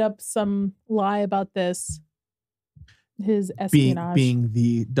made up some lie about this. His espionage being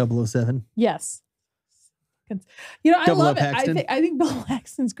the 007. Yes. I love it. I think Bill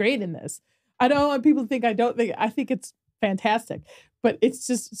Paxton's great in this. I don't want people to think I don't think. I think it's fantastic, but it's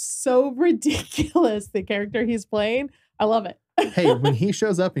just so ridiculous, the character he's playing. I love it. Hey, when he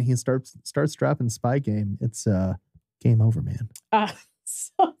shows up and he starts dropping spy game, it's game over, man.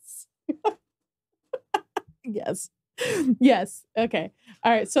 Yes. Okay.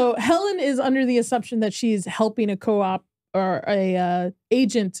 All right. So Helen is under the assumption that she's helping a co-op or a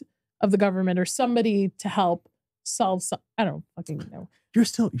agent of the government or somebody to help solve some. I don't fucking know.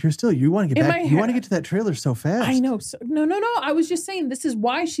 You want to get back. You want to get to that trailer so fast. I know. So, no. I was just saying this is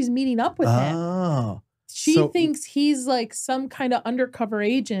why she's meeting up with him. She thinks he's like some kind of undercover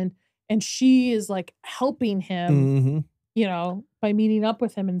agent, and she is like helping him. By meeting up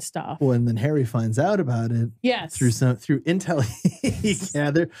with him and stuff. Well, and then Harry finds out about it. Yes. Through intel he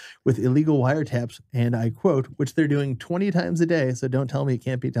gathered with illegal wiretaps, and I quote, which they're doing 20 times a day, so don't tell me it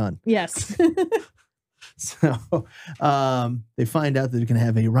can't be done. Yes. So they find out that they're going to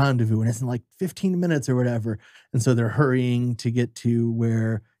have a rendezvous and it's in like 15 minutes or whatever. And so they're hurrying to get to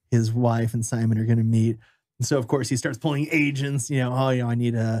where his wife and Simon are going to meet. And so, of course, he starts pulling agents, I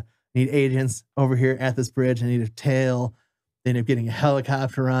need agents over here at this bridge. I need a tail. They end up getting a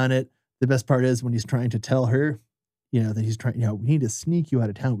helicopter on it. The best part is when he's trying to tell her, that he's trying, we need to sneak you out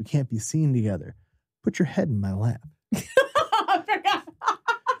of town. We can't be seen together. Put your head in my lap. I forgot.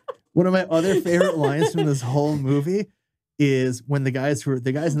 One of my other favorite lines from this whole movie is when the guys in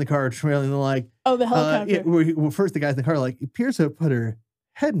the car are trailing, they're like, oh, the helicopter. First the guys in the car are like, Pierce put her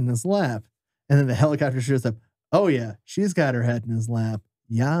head in his lap. And then the helicopter shows up. Oh yeah, she's got her head in his lap.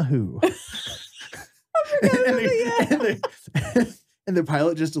 Yahoo. And the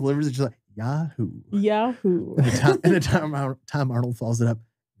pilot just delivers it just like, Yahoo. Yahoo. And then Tom Arnold follows it up.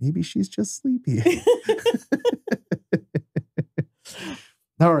 Maybe she's just sleepy.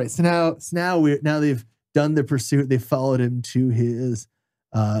 All right. So now they've done the pursuit. They followed him to his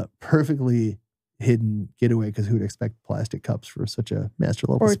perfectly hidden getaway, because who would expect plastic cups for such a master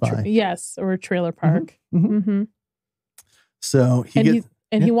level spy? Yes, or a trailer park. Mm-hmm. Mm-hmm. So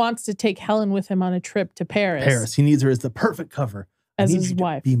he wants to take Helen with him on a trip to Paris. He needs her as the perfect cover. As his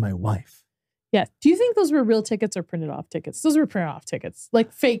wife. Be my wife. Yeah. Do you think those were real tickets or printed off tickets? Those were printed off tickets.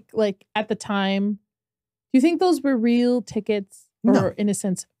 Like fake, like at the time. Do you think those were real tickets? Or No. in a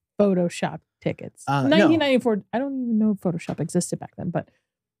sense, Photoshop tickets? No. 1994, I don't even know if Photoshop existed back then, but.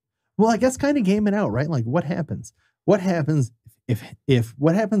 Well, I guess kind of game it out, right? Like what happens? What happens if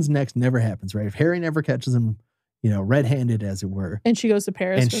what happens next never happens, right? If Harry never catches him, red-handed as it were. And she goes to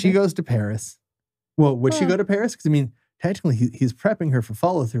Paris. And she goes to Paris. Well, would she go to Paris? Because I mean, technically he's prepping her for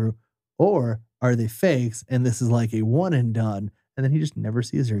follow-through. Or are they fakes and this is like a one and done and then he just never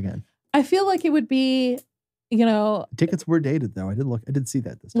sees her again? I feel like it would be, Tickets were dated though. I did see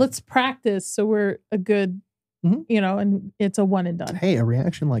that this time. Let's practice so we're a good, and it's a one and done. Hey, a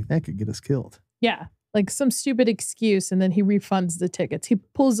reaction like that could get us killed. Yeah. Like some stupid excuse and then he refunds the tickets. He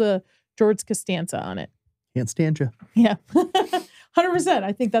pulls a George Costanza on it. Can't stand you. Yeah. 100%.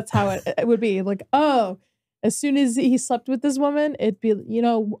 I think that's how it would be. Like, oh, as soon as he slept with this woman, it'd be,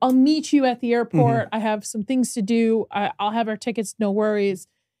 I'll meet you at the airport. I have some things to do. I'll have our tickets. No worries.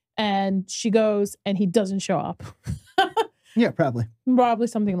 And she goes and he doesn't show up. Yeah, probably. Probably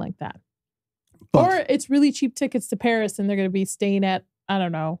something like that. But, or it's really cheap tickets to Paris and they're going to be staying at, I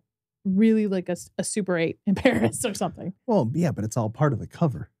don't know, really like a Super 8 in Paris or something. Well, yeah, but it's all part of the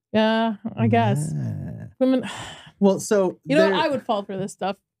cover. Yeah, I guess. Yeah. Women. Well, so. I would fall for this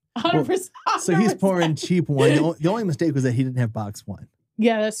stuff. 100%. Well, so he's pouring cheap wine. The only mistake was that he didn't have box wine.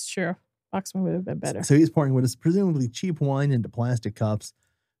 Yeah, that's true. Box wine would have been better. So he's pouring what is presumably cheap wine into plastic cups,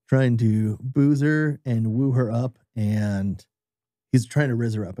 trying to booze her and woo her up, and he's trying to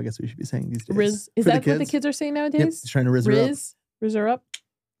rizz her up. I guess we should be saying these days. Is that what the kids are saying nowadays? Yep, he's trying to rizz her up. Rizz her up.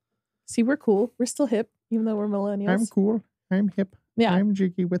 See, we're cool. We're still hip, even though we're millennials. I'm cool. I'm hip. Yeah. I'm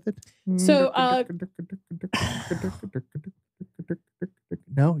jiggy with it. So,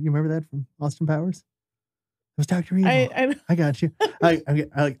 no, you remember that from Austin Powers? It was Dr. Evil. I got you. I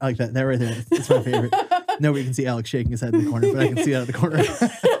like that. That right there. It's my favorite. Nobody can see Alex shaking his head in the corner, but I can see out of the corner.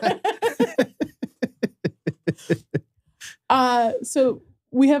 So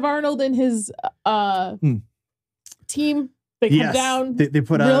we have Arnold and his team. They come down. They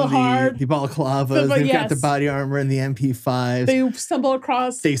put real on hard. the balaclavas. They've got the body armor and the MP5s. They stumble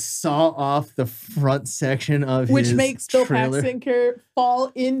across. They saw off the front section of which his makes Bill trailer. Paxton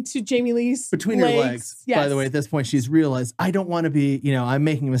fall into Jamie Lee's between her legs. Yes. By the way, at this point, she's realized, I don't want to be, I'm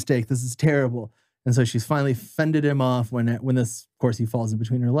making a mistake. This is terrible. And so she's finally fended him off when this, of course, he falls in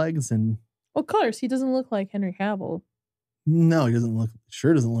between her legs. And of course, he doesn't look like Henry Cavill. No, he doesn't look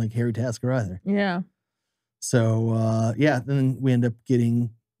like Harry Tasker either. Yeah. So, then we end up getting,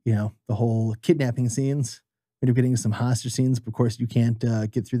 the whole kidnapping scenes. We end up getting some hostage scenes. But of course, you can't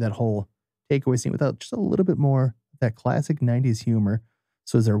get through that whole takeaway scene without just a little bit more of that classic 90s humor.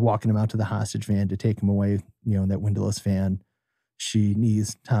 So as they're walking him out to the hostage van to take him away, in that windowless van, she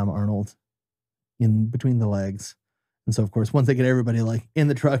knees Tom Arnold in between the legs. And so, of course, once they get everybody like in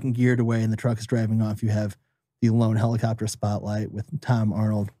the truck and geared away and the truck is driving off, you have the lone helicopter spotlight with Tom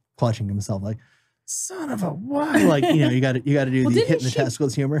Arnold clutching himself like, son of a why? Like, you got to do the hitting the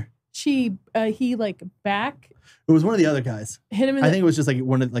testicles humor. He back. It was one of the other guys. Hit him. I think it was just like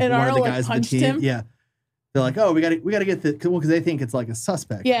one of the guys of the team. Him? Yeah. They're like, oh, we got to get the because they think it's like a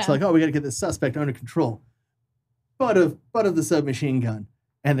suspect. Yeah. It's like, oh, we got to get this suspect under control. Butt of the submachine gun,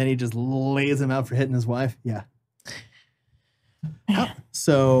 and then he just lays him out for hitting his wife. Yeah.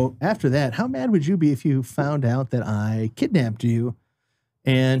 So after that, how mad would you be if you found out that I kidnapped you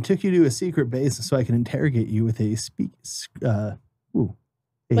and took you to a secret base so I can interrogate you with a spooky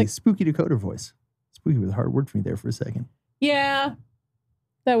decoder voice. Spooky was a hard word for me there for a second. Yeah.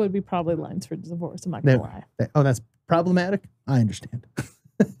 That would be probably lines for divorce. I'm not going to lie. That's problematic? I understand.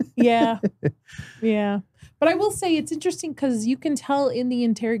 Yeah. Yeah. But I will say it's interesting because you can tell in the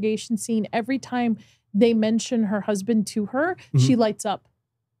interrogation scene, every time they mention her husband to her, she lights up.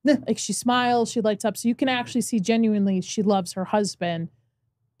 Yeah. Like she smiles, she lights up. So you can actually see genuinely she loves her husband,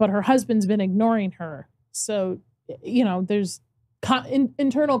 but her husband's been ignoring her. So, there's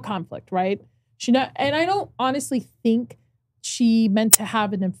internal conflict, right? And I don't honestly think she meant to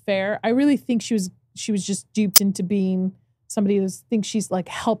have an affair. I really think she was just duped into being somebody who thinks she's like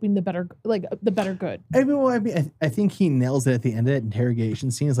helping the better good. I think he nails it at the end of that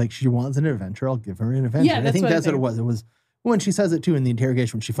interrogation scene. It's like, she wants an adventure, I'll give her an adventure. Yeah, I think that's what it was. It was when she says it too in the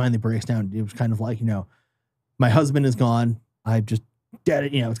interrogation, when she finally breaks down, it was kind of like, my husband is gone. I just dead.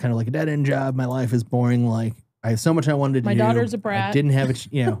 It's kind of like a dead end job. My life is boring. Like, I have so much I wanted to do. My daughter's a brat. I didn't have it.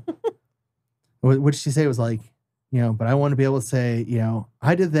 What did she say? It was like, but I want to be able to say,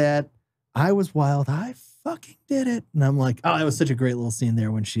 I did that. I was wild. I fucking did it. And I'm like, oh, it was such a great little scene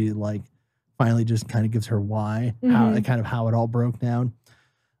there when she like finally just kind of gives her why, how it all broke down.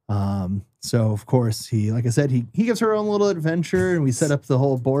 So of course like I said, he gives her own little adventure, and we set up the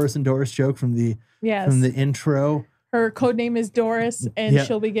whole Boris and Doris joke from the intro. Her code name is Doris, and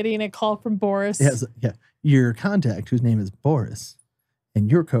she'll be getting a call from Boris. Yes, yeah. Your contact, whose name is Boris,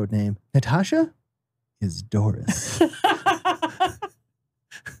 and your code name, Natasha, is Doris.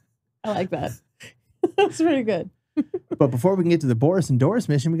 I like that. That's pretty good. But before we can get to the Boris and Doris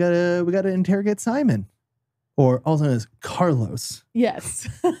mission, we gotta interrogate Simon, or also known as Carlos. Yes.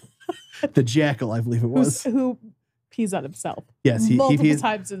 The jackal, I believe it was. Who pees on himself. Yes, multiple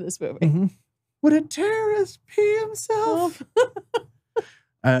times in this movie. Mm-hmm. Would a terrorist pee himself?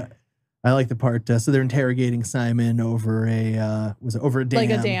 I like the part. So they're interrogating Simon over a dam. Like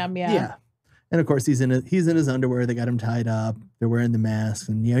a dam, yeah. Yeah. And of course he's in his underwear. They got him tied up. They're wearing the masks,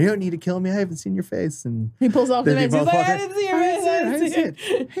 and you don't need to kill me. I haven't seen your face. And he pulls off the mask. He's like, I didn't see your face. I didn't see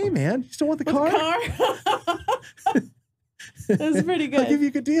it. Hey man, you still want the car? That's pretty good. I'll give you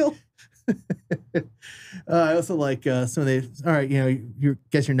a good deal. I also like some of the, all right, you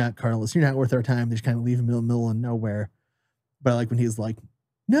guess you're not Carlos. You're not worth our time. They just kind of leave him in the middle of nowhere. But I like when he's like,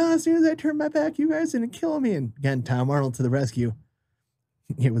 no, as soon as I turn my back, you guys didn't kill me. And again, Tom Arnold to the rescue.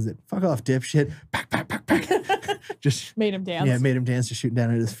 It was it. Fuck off, dipshit. Pack, pack, pack, pack. Just made him dance. Yeah, made him dance, just shooting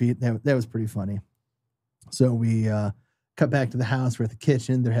down at his feet. That was pretty funny. So we cut back to the house. We're at the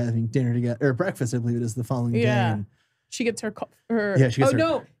kitchen. They're having dinner together, or breakfast, I believe it is, the following day. And she gets her. Yeah, she gets her.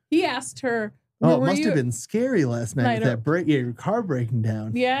 No, he asked her. Oh, it must have been scary last night with that your car breaking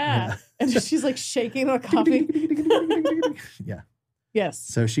down. Yeah. And she's like shaking on coffee. Yeah. Yes.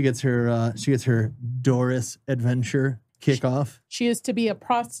 So she gets her Doris adventure kickoff. She is to be a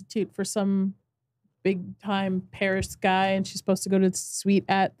prostitute for some big time Paris guy, and she's supposed to go to the suite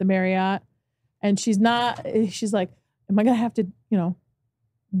at the Marriott. And she's like, am I gonna have to,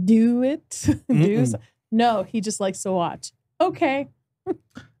 do it? No, he just likes to watch. Okay.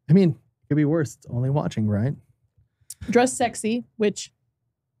 I mean, could be worse. It's only watching, right? Dressed sexy, which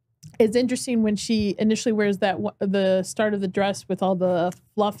is interesting when she initially wears the start of the dress with all the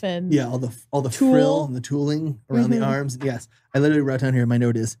fluff and all the frill and the tooling around the arms. Yes, I literally wrote down here. My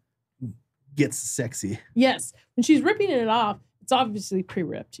note is gets sexy. Yes, when she's ripping it off, it's obviously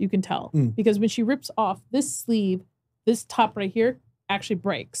pre-ripped. You can tell because when she rips off this sleeve, this top right here actually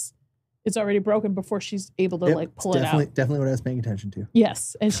breaks. It's already broken before she's able to pull it out. Definitely what I was paying attention to.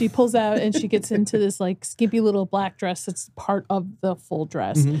 Yes. And she pulls out and she gets into this like skimpy little black dress that's part of the full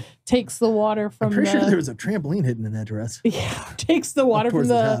dress. Takes the water from I'm pretty sure there was a trampoline hidden in that dress. Yeah. Takes the water from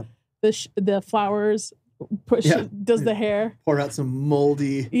the flowers, does the hair. Pour out some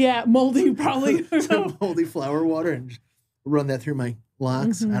moldy. Yeah, moldy probably. Some moldy flower water and run that through my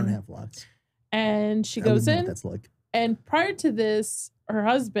locks. I don't have locks. And she goes in. What that's like. And prior to this, her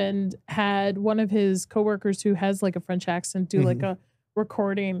husband had one of his coworkers who has like a French accent do like a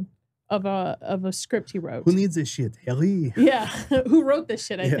recording of a script he wrote. Who needs this shit? Ellie. Yeah. Who wrote this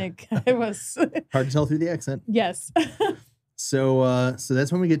shit, I think. It was hard to tell through the accent. Yes. So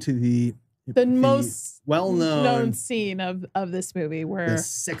that's when we get to the most well-known scene of this movie, where the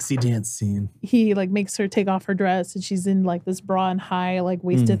sexy dance scene. He like makes her take off her dress and she's in like this bra and high like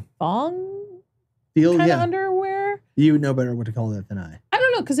waisted thong kind of underwear. You would know better what to call that than I. I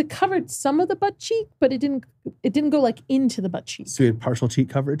don't know, because it covered some of the butt cheek, but it didn't go like into the butt cheek. So we had partial cheek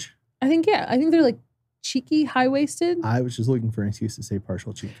coverage? I think they're like cheeky, high-waisted. I was just looking for an excuse to say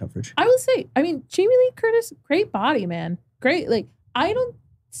partial cheek coverage. I will say, I mean, Jamie Lee Curtis, great body, man. Great, like, I don't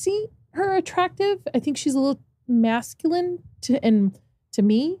see her attractive. I think she's a little masculine to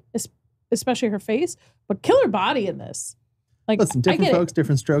me, especially her face, but killer body in this. Like, listen, different folks,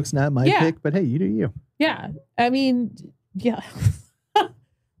 different strokes, not my pick, but hey, you do you. Yeah. I mean, yeah.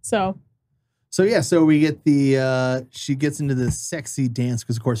 So we get she gets into the sexy dance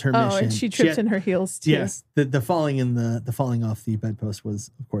because of course her mission. And she trips in her heels too. Yes. The falling off the bedpost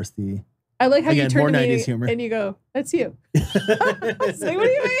was of course the I like how again, you turn more to 90s me humor. And you go, that's you. It's like, what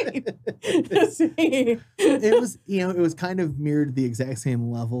do you mean? That's me. It was, it was kind of mirrored the exact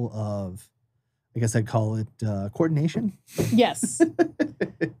same level of, I guess I'd call it coordination. Yes.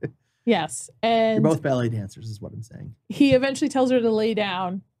 Yes. And you're both ballet dancers is what I'm saying. He eventually tells her to lay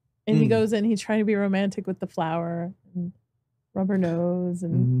down and he goes in, he's trying to be romantic with the flower and rub her nose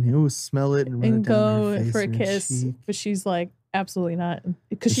and he'll smell it and run it down go her face for a kiss. cheek. But she's like, absolutely not.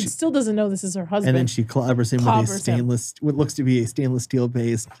 Because she still doesn't know this is her husband. And then she clobbers him with what looks to be a stainless steel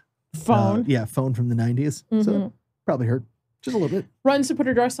based phone. Phone from the 90s. Mm-hmm. So probably hurt just a little bit. Runs to put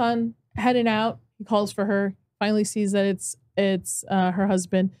her dress on, heading out. He calls for her, finally sees that it's her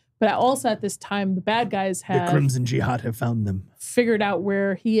husband. But also at this time, the bad guys the Crimson Jihad have found them. Figured out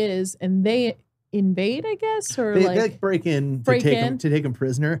where he is, and they invade, I guess, or they break in to take him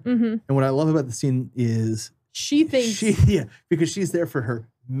prisoner. Mm-hmm. And what I love about the scene is she thinks because she's there for her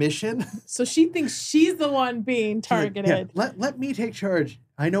mission. So she thinks she's the one being targeted. Like, let me take charge.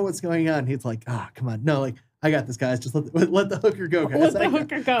 I know what's going on. He's like, come on, no, like I got this, guys. Just let the hooker go, guys. Let the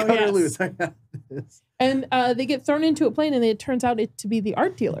hooker go. Yes. Loose. I got this. And they get thrown into a plane, and it turns out it to be the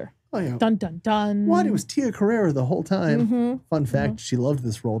art dealer. Oh, yeah. Dun, dun, dun. What? It was Tia Carrera the whole time. Mm-hmm. Fun fact, she loved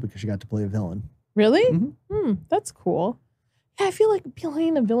this role because she got to play a villain. Really? Mm-hmm. That's cool. Yeah, I feel like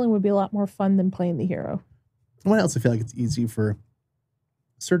playing a villain would be a lot more fun than playing the hero. Well, I also feel like it's easy for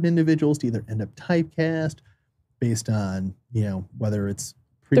certain individuals to either end up typecast based on, whether it's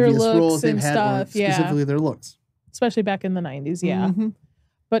previous roles they've had or specifically their looks. Especially back in the 90s, yeah. Mm-hmm.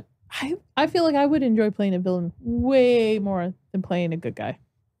 But I feel like I would enjoy playing a villain way more than playing a good guy.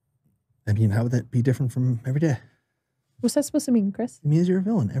 I mean, how would that be different from every day? What's that supposed to mean, Chris? It means you're a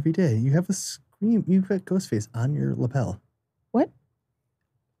villain every day. You have a scream. You've got Ghostface on your lapel. What?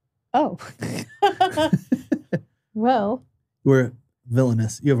 Oh. Well. You're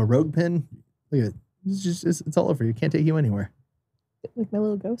villainous. You have a rogue pin. Look at it. It's all over. You can't take you anywhere. Like my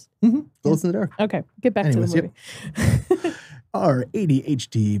little ghost? Mm-hmm. Glows in the dark. Okay. Get back to the movie. Yep. Our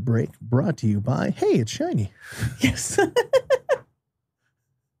ADHD break brought to you by, hey, it's shiny. Yes.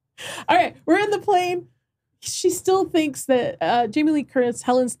 All right. We're in the plane. She still thinks that Jamie Lee Curtis,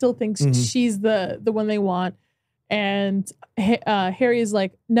 Helen still thinks she's the one they want. And Harry is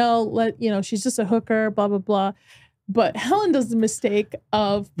like, no, she's just a hooker, blah, blah, blah. But Helen does the mistake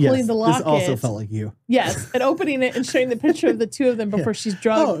of pulling the locket. This also felt like you. Yes, and opening it and showing the picture of the two of them before she's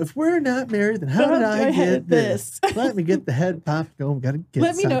drugged. Oh, if we're not married, then how did I get this? Let me get the head popped going. Got to get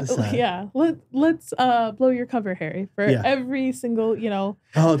Let me know. Yeah, let's blow your cover, Harry, for every single,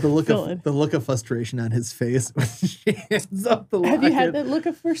 Oh, the look of frustration on his face when she hands up the locket. Have you had that look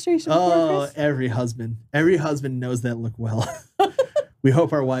of frustration before, Chris? Every husband knows that look well. We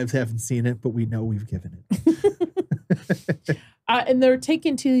hope our wives haven't seen it, but we know we've given it. And they're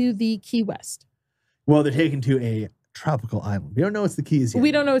taken to the Key West. Well, they're taken to a tropical island. We don't know it's the Keys yet.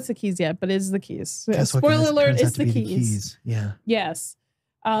 We don't know it's the Keys yet, but it's the Keys. Spoiler alert, it's the Keys. Yeah. Yes.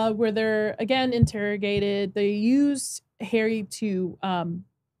 Where they're, again, interrogated. They use Harry to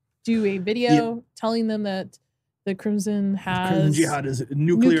do a video telling them that the Crimson Jihad has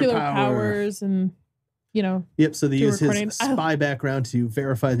nuclear powers and... Yep. So they use his spy background to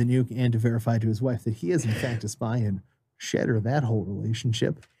verify the nuke and to verify to his wife that he is in fact a spy and shatter that whole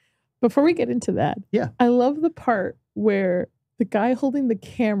relationship. Before we get into that, I love the part where the guy holding the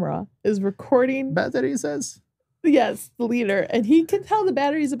camera is recording. Battery says. Yes, the leader, and he can tell the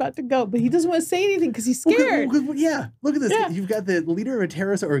battery's about to go, but he doesn't want to say anything because he's scared. Look at this. Yeah. You've got the leader of a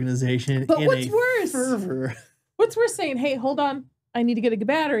terrorist organization. But what's worse? Fervor. What's worse, saying, "Hey, hold on, I need to get a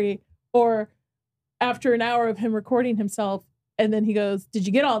battery," or after an hour of him recording himself, and then he goes, "Did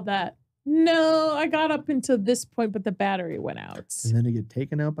you get all that?" "No, I got up until this point, but the battery went out." And then he get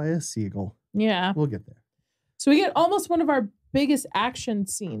taken out by a seagull. Yeah. We'll get there. So we get almost one of our biggest action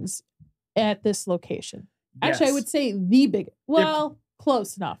scenes at this location. Yes. Actually, I would say the biggest. Well,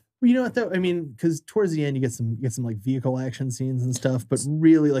 close enough. Well, you know what though? I mean, because towards the end you get some like vehicle action scenes and stuff, but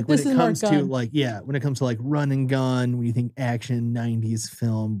really like when it comes to like run and gun, when you think action 90s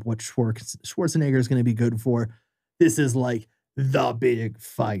film, what Schwarzenegger is going to be good for, this is like the big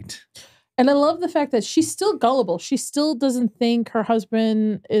fight. And I love the fact that she's still gullible. She still doesn't think her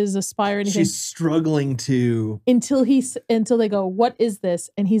husband is a spy or anything. She's struggling to until they go, what is this?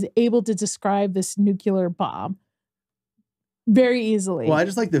 And he's able to describe this nuclear bomb very easily. Well, I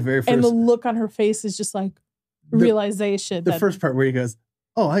just like the very first, and the look on her face is just like realization. The first part where he goes,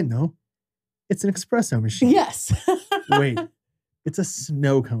 "Oh, I know, it's an espresso machine." Yes. Wait, it's a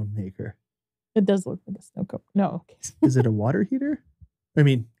snow cone maker. It does look like a snow cone. No. Is it a water heater? I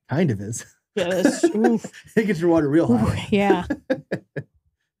mean, kind of is. Yeah, that's oof. It gets your water real hot. Ooh, yeah.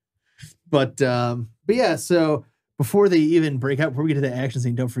 But yeah, so before they even break out, before we get to the action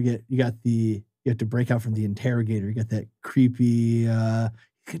scene, don't forget you have to break out from the interrogator. You got that creepy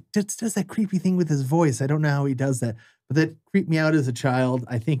does that creepy thing with his voice. I don't know how he does that, but that creeped me out as a child.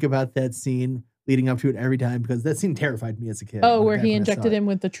 I think about that scene leading up to it every time because that scene terrified me as a kid. Oh, where he injected him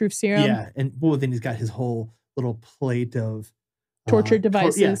with the truth serum? Yeah, and then he's got his whole little plate of torture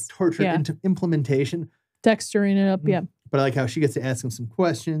devices. Torture implementation. Texturing it up, yeah. But I like how she gets to ask him some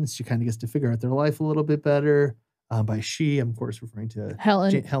questions. She kind of gets to figure out their life a little bit better. By she, I'm of course referring to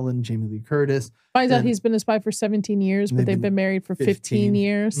Helen, Jamie Lee Curtis. Finds out he's been a spy for 17 years, but they've been married for 15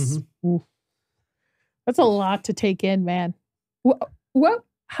 years. Mm-hmm. That's a lot to take in, man.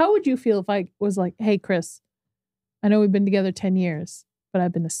 How would you feel if I was like, hey, Chris, I know we've been together 10 years, but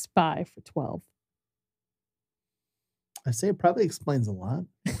I've been a spy for 12. I say it probably explains a lot.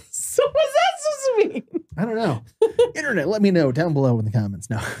 So what's that supposed to mean? I don't know. Internet, let me know down below in the comments.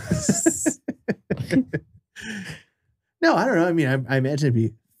 No. No, I don't know. I mean, I imagine it'd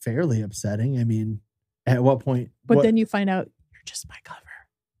be fairly upsetting. I mean, at what point? But then you find out you're just my cover.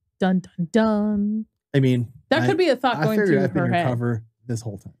 Dun, dun, dun. I mean, that could be a thought going through her head. Cover this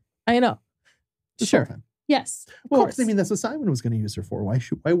whole time. I know. Sure. Time. Yes. Well, I mean, that's what Simon was going to use her for. Why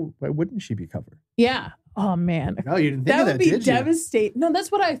wouldn't she be covered? Yeah. Oh man. No, you didn't think of that, did you? That would be devastating. No,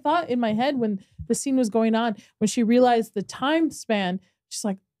 that's what I thought in my head when the scene was going on. When she realized the time span, she's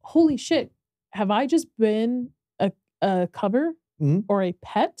like, "Holy shit! Have I just been a cover or a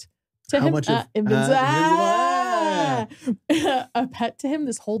pet to him? A pet to him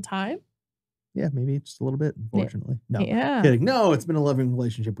this whole time?" Yeah, maybe just a little bit, unfortunately. No, yeah. Kidding. No, it's been a loving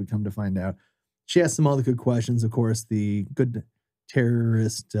relationship, we come to find out. She asked him all the good questions. Of course, the good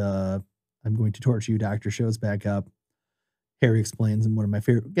terrorist, I'm going to torture you, doctor, shows back up. Harry explains, and one of my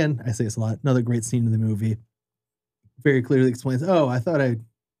favorite, again, I say this a lot, another great scene in the movie. Very clearly explains, oh, I thought I'd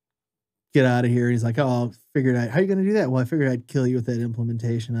get out of here. And he's like, oh, figured out, how are you going to do that? Well, I figured I'd kill you with that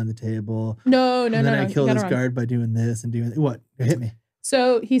implementation on the table. No. And then I killed this guard by doing this and doing that. What? Hit me.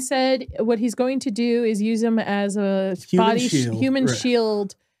 So he said what he's going to do is use him as a human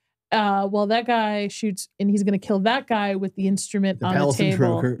shield while that guy shoots, and he's going to kill that guy with the instrument on the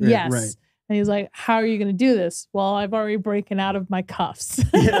table. Yes. Right. And he's like, how are you going to do this? Well, I've already broken out of my cuffs.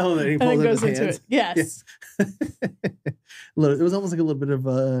 Yeah, and he and goes into it. Yes. Yeah. It was almost like a little bit of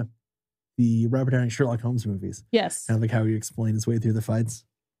the Robert Downey Sherlock Holmes movies. Yes. Kind of like how he explained his way through the fights.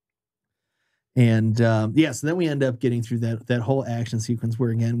 And so then we end up getting through that whole action sequence where,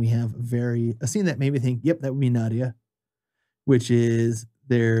 again, we have a scene that made me think, yep, that would be Nadia, which is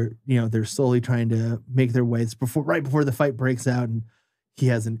they're slowly trying to make their way. It's right before the fight breaks out, and he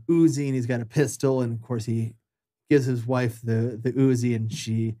has an Uzi and he's got a pistol, and of course he gives his wife the Uzi, and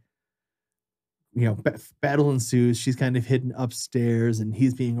she, battle ensues. She's kind of hidden upstairs, and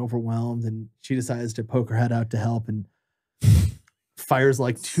he's being overwhelmed, and she decides to poke her head out to help, and fires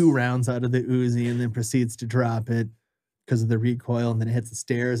like 2 rounds out of the Uzi, and then proceeds to drop it because of the recoil, and then it hits the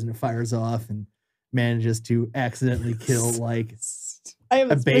stairs and it fires off and manages to accidentally kill like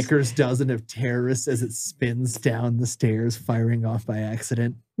a baker's dozen of terrorists as it spins down the stairs, firing off by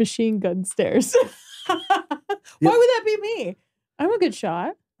accident. Machine gun stairs. Why would that be me? I'm a good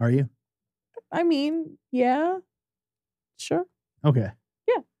shot. Are you? I mean, yeah. Sure. Okay.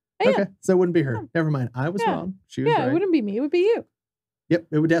 Yeah. Okay. So it wouldn't be her. Yeah. Never mind. I was wrong. She was right. It wouldn't be me. It would be you. Yep.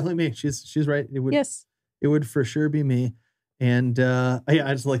 It would definitely be. She's right. It would. Yes. It would for sure be me. And I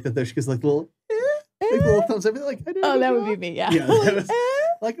just like that though. She gives like little thumbs up. Like, I did that would be me. Yeah. Yeah. That was,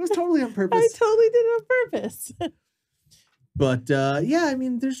 like, it was totally on purpose. I totally did it on purpose. But I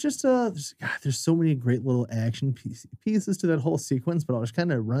mean, there's just there's so many great little action pieces to that whole sequence. But I'll just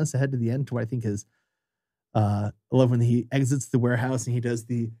kind of run us ahead to the end to what I think is I love when he exits the warehouse and he does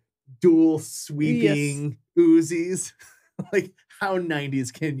the dual sweeping Uzis. Like, how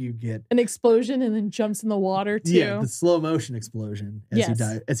 90s can you get? An explosion and then jumps in the water too. Yeah, the slow motion explosion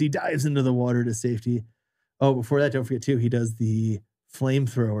as he dives into the water to safety. Oh, before that, don't forget too, he does the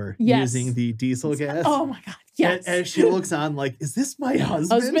flamethrower using the diesel gas. Oh my god! Yes. And she looks on like, is this my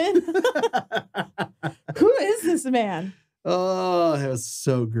husband? Who is this man? Oh, that was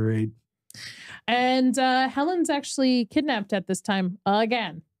so great. And Helen's actually kidnapped at this time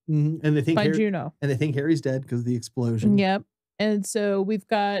again. Mm-hmm. And they think by Juno. And they think Harry's dead because of the explosion. Yep. And so we've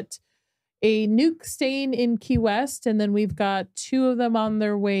got a nuke staying in Key West, and then we've got 2 of them on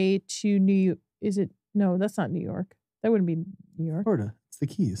their way to New York. Is it? No, that's not New York. That wouldn't be New York. Florida. It's the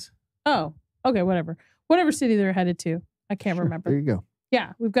Keys. Oh, okay, whatever. Whatever city they're headed to. I can't remember. There you go.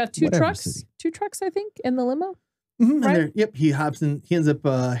 Yeah, we've got 2 Whatever trucks. city. 2 trucks, I think, in the limo. Mm-hmm. Right? Yep, he hops in. He ends up.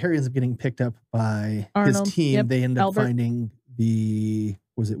 Harry ends up getting picked up by Arnold. his team. Yep. They end up Albert. finding they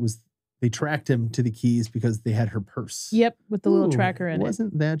tracked him to the Keys because they had her purse. Yep, with the little tracker in it.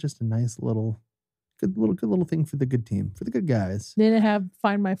 Wasn't that just a nice good little thing for the good team, for the good guys? They didn't have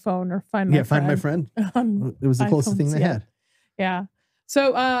Find My Phone or Find My Friend. Find My Friend. It was the closest thing they had. Yeah.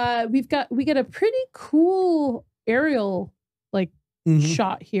 So we get a pretty cool aerial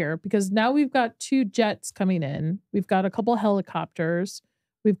shot here, because now we've got 2 jets coming in. We've got a couple helicopters.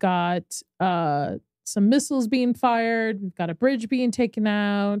 We've got some missiles being fired. We've got a bridge being taken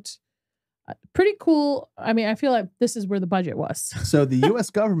out. Pretty cool. I mean, I feel like this is where the budget was. So the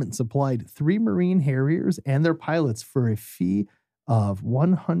U.S. government supplied 3 Marine Harriers and their pilots for a fee of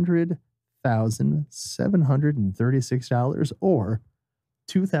 $100,736 or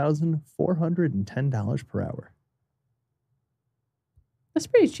 $2,410 per hour. That's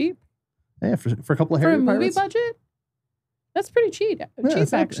pretty cheap. Yeah, for a couple of Harrier for a movie pilots. budget. That's pretty cheap.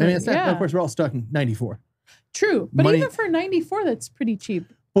 Cheap, actually. I mean, it's not, of course, we're all stuck in 94. True, but even for 94, that's pretty cheap.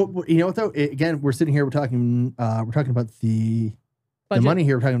 Well, you know what though? Again, we're sitting here. We're talking about the money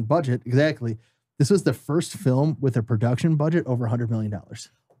here. We're talking budget. Exactly. This was the first film with a production budget over $100 million.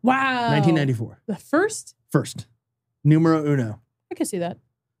 Wow. 1994. The first. Numero uno. I can see that.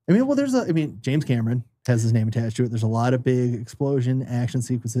 I mean, James Cameron has his name attached to it. There's a lot of big explosion action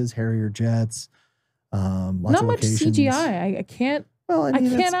sequences, Harrier jets, lots Not of much locations. CGI. I can't. Well, I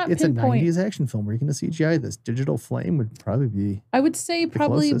mean, it's pinpoint. a 90s action film. Where you can CGI this. Digital Flame would probably be. I would say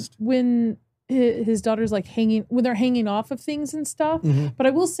probably when his daughter's when they're hanging off of things and stuff. Mm-hmm. But I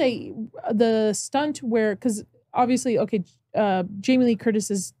will say the stunt because obviously, Jamie Lee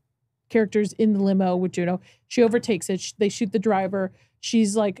Curtis's character's in the limo with Juno. She overtakes it. They shoot the driver.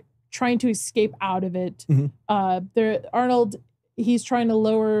 She's trying to escape out of it. Mm-hmm. Arnold, he's trying to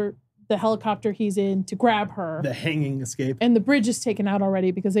lower the helicopter he's in to grab her. The hanging escape. And the bridge is taken out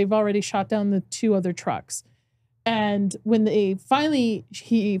already because they've already shot down the 2 other trucks. And when he finally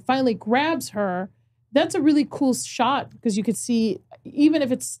grabs her, that's a really cool shot because you could see, even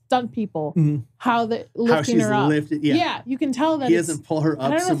if it's stunt people, how they're lifting her up. Lifted, yeah, you can tell that he doesn't pull her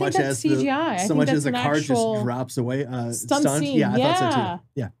up so much as CGI. So much as the car just drops away. Stunt scene. Yeah, I thought so too.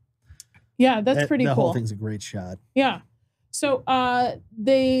 Yeah, that's pretty cool. The whole thing's a great shot. Yeah. So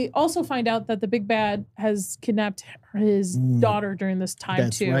they also find out that the big bad has kidnapped his daughter during this time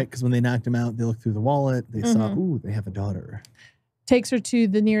too. That's right, because when they knocked him out, they looked through the wallet. They saw, they have a daughter. Takes her to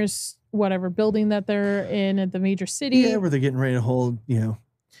the nearest building that they're in at the major city. Yeah, where they're getting ready to hold,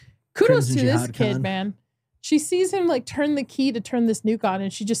 Kudos to this kid, man. She sees him turn the key to turn this nuke on,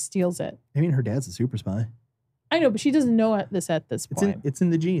 and she just steals it. I mean, her dad's a super spy. I know, but she doesn't know at this point. It's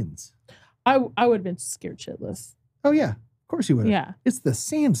in the genes. I would have been scared shitless. Oh yeah, of course you would have. Yeah, it's the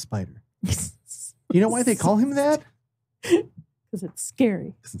sand spider. You know why they call him that? Because it's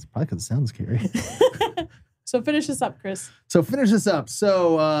scary. It's probably because it sounds scary. So finish this up, Chris. So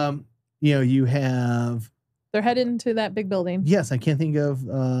you have. They're heading to that big building. Yes, I can't think of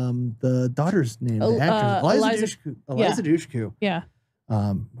the daughter's name. The actress, Eliza Dushku. Yeah.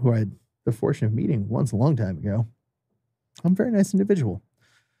 Who I had the fortune of meeting once a long time ago. A very nice individual.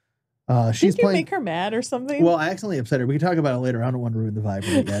 She's Did you make her mad or something? Well, I accidentally upset her. We can talk about it later. I don't want to ruin the vibe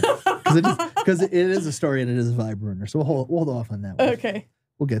of it yet. Because it is a story and it is a vibe ruiner. So we'll hold off on that one. Okay.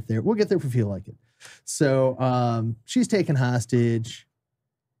 We'll get there. We'll get there if we feel like it. So she's taken hostage.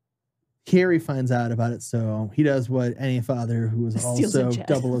 Harry finds out about it. So he does what any father who is also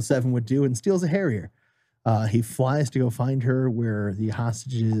 007 would do and steals a Harrier. He flies to go find her where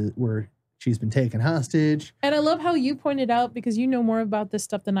she's been taken hostage. And I love how you pointed out, because you know more about this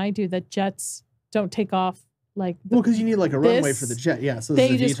stuff than I do, that jets don't take off because you need a runway for the jet. Yeah, so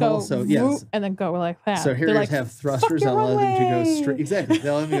they just go and then go like that. So Harriers have thrusters that allow them to go straight. Exactly, they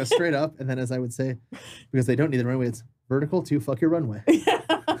allow them to go straight up, and then, as I would say, because they don't need the runway, it's vertical to fuck your runway.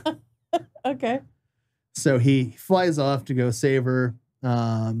 Okay. So he flies off to go save her.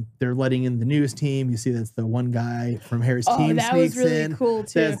 They're letting in the news team. You see, that's the one guy from Harry's team. That was really cool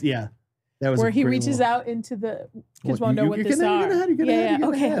too. That was where he reaches out into the. Kids want to know what this are.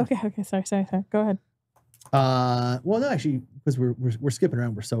 Okay. Sorry. Go ahead. Well, no, actually, because we're skipping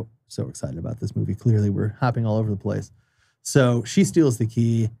around. We're so excited about this movie. Clearly, we're hopping all over the place. So she steals the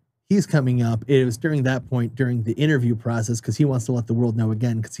key. he's coming up. It was during that point, during the interview process, because he wants to let the world know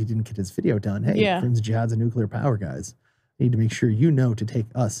again, because he didn't get his video done. Hey, Crimson Jihad's a nuclear power, guys. I need to make sure you know to take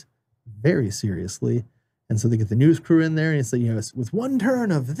us very seriously. And so they get the news crew in there, and it's like, with one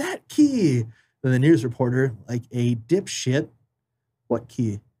turn of that key. Then the news reporter, like a dipshit, what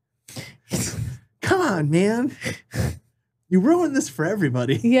key? Come on, man. You ruined this for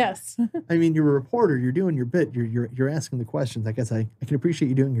everybody. Yes. I mean, you're a reporter. You're doing your bit. You're asking the questions. I guess I can appreciate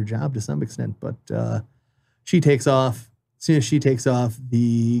you doing your job to some extent. But she takes off. As soon as she takes off,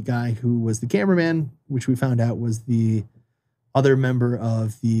 the guy who was the cameraman, which we found out was the other member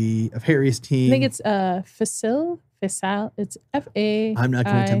of Harry's team. I think it's Fasil. It's F-A. I'm not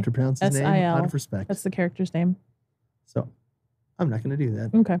going to attempt to pronounce his name out of respect. That's the character's name. So I'm not going to do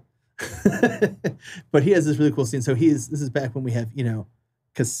that. Okay. But he has this really cool scene. So this is back when we have,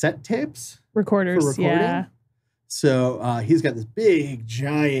 cassette tapes. Recorders, for recording. Yeah. So he's got this big,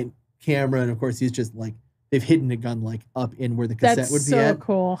 giant camera. And of course, he's just like, they've hidden a gun like up in where the cassette would be at. So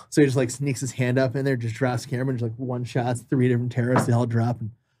cool. So he just like sneaks his hand up in there, just drops the camera, and just like one shots, 3 different terrorists, they all drop. And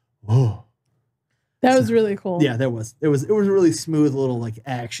whoa. That was really cool. Yeah, it was a really smooth little like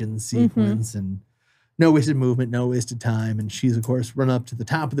action sequence and no wasted movement, no wasted time. And she's of course run up to the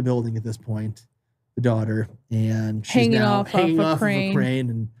top of the building at this point, the daughter, and she's hanging off of a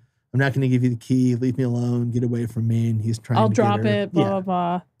crane. And I'm not going to give you the key. Leave me alone. Get away from me. And he's trying to drop it. Blah blah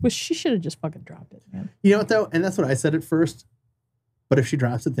blah. Well, she should have just fucking dropped it, man. You know what though? And that's what I said at first. But if she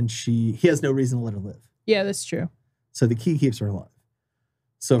drops it, then he has no reason to let her live. Yeah, that's true. So the key keeps her alive.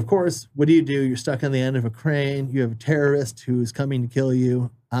 So, of course, what do? You're stuck on the end of a crane. You have a terrorist who's coming to kill you.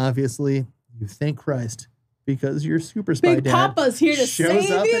 Obviously, you thank Christ because your super spy Big dad Papa's here to shows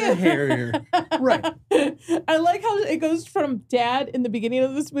save up you. in a Harrier. Right. I like how it goes from dad in the beginning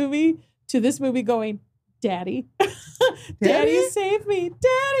of this movie to this movie going, Daddy. Daddy, save me.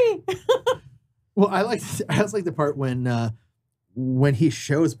 Daddy. Well, I was like the part when he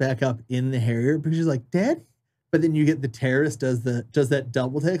shows back up in the Harrier because she's like, Dad? But then you get the terrorist does that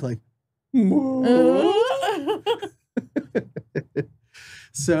double take like,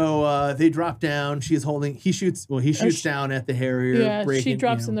 so they drop down. He shoots down at the Harrier. Yeah, she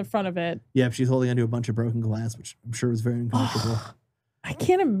drops in the front of it. Yeah, she's holding onto a bunch of broken glass, which I'm sure was very uncomfortable. I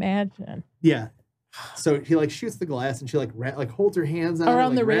can't imagine. Yeah. So he like shoots the glass and she like holds her hands on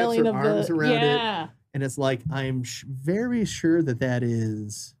around it, the railing of arms the around it. And it's like, I'm very sure that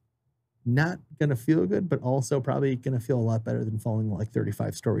is not going to feel good, but also probably going to feel a lot better than falling like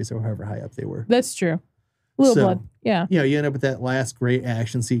 35 stories or however high up they were. That's true. Little blood. Yeah. You end up with that last great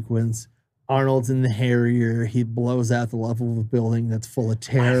action sequence. Arnold's in the Harrier. He blows out the level of a building that's full of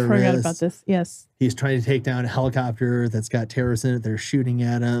terrorists. I forgot about this. Yes. He's trying to take down a helicopter that's got terrorists in it. They're shooting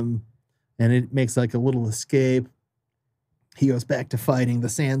at him. And it makes like a little escape. He goes back to fighting the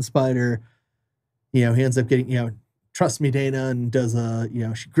Sand Spider. He ends up getting, trust me, Dana, and does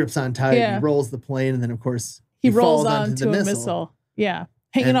she grips on tight and rolls the plane. And then, of course, he rolls onto a missile. Yeah.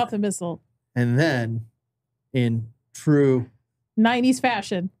 Hanging off the missile. And then in true 90s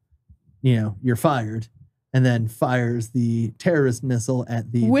fashion, you're fired. And then fires the terrorist missile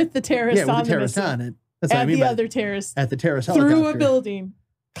at the... With the terrorist on the missile. On it. That's what I mean the other terrorist. At the terrorist helicopter. Through a building.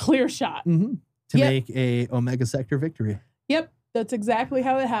 Clear shot. To make a Omega Sector victory. Yep. That's exactly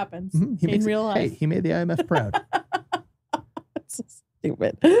how it happens in real life. Hey, he made the IMF proud. That's so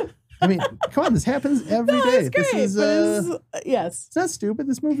stupid. I mean, come on, this happens every day. It's great, this is yes. It's not stupid.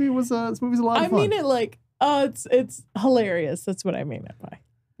 This movie's a lot of fun. I mean it like, it's hilarious. That's what I mean it by.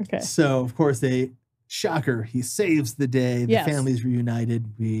 Okay. So of course shocker, he saves the day. The family's reunited.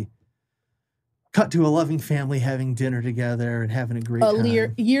 We cut to a loving family having dinner together and having a great time. A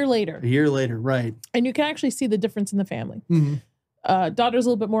year later. A year later, right. And you can actually see the difference in the family. Daughter's a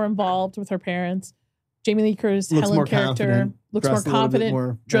little bit more involved with her parents. Jamie Lee Curtis, Helen character, looks more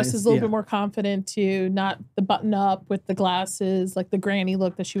confident, dresses a little bit more confident too, not the button up with the glasses, like the granny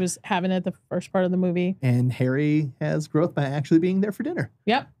look that she was having at the first part of the movie. And Harry has growth by actually being there for dinner.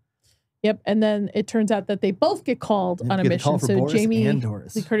 Yep. And then it turns out that they both get called on a mission. So Jamie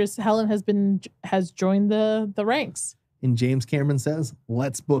Lee Curtis, Helen has joined the ranks. And James Cameron says,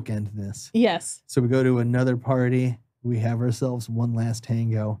 let's bookend this. Yes. So we go to another party. We have ourselves one last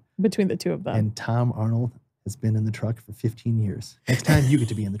tango. Between the two of them. And Tom Arnold has been in the truck for 15 years. Next time you get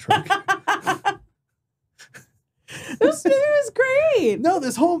to be in the truck. This movie was great. No,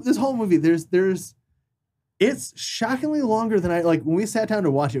 this whole movie, it's shockingly longer than when we sat down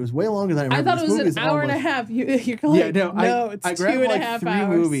to watch it. It was way longer than I remember. I thought it was an hour and a half. You're like, it's I 2.5 3 hours.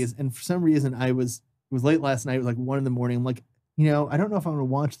 movies, and for some reason it was late last night. It was like 1 a.m. I'm like, I don't know if I'm going to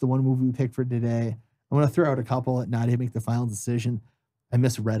watch the one movie we picked for today. I'm going to throw out a couple, let Nadia make the final decision. I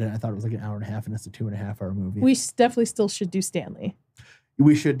misread it. I thought it was like an hour and a half, and it's a 2.5-hour movie. We definitely still should do Stanley.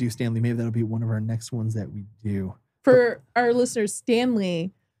 We should do Stanley. Maybe that'll be one of our next ones that we do. For our listeners,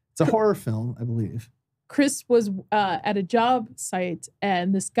 Stanley. It's a horror film, I believe. Chris was at a job site,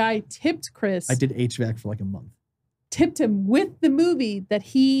 and this guy tipped Chris. I did HVAC for like a month. Tipped him with the movie that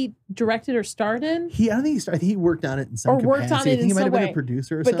he directed or starred in. I don't think he started. I think he worked on it in some capacity. Worked on it I think in he might some have been way. a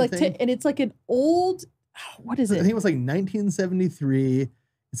producer or something. And it's like an old. What is it? I think it was like 1973.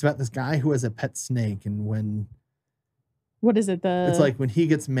 It's about this guy who has a pet snake, and when. What is it? It's like when he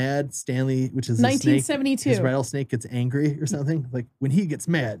gets mad, Stanley, which is 1972. His rattlesnake gets angry or something. Like when he gets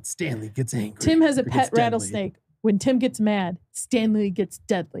mad, Stanley gets angry. Tim has a pet rattlesnake. When Tim gets mad, Stanley gets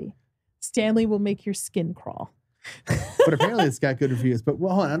deadly. Stanley will make your skin crawl. But apparently it's got good reviews. But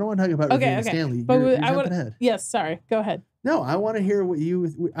hold on, I don't want to talk about reviewing Stanley. You're jumping ahead. Yes, sorry. Go ahead. No, I want to hear what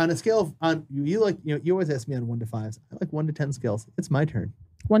you on a scale of you like. You always ask me on 1 to 5. I like 1 to 10 scales. It's my turn.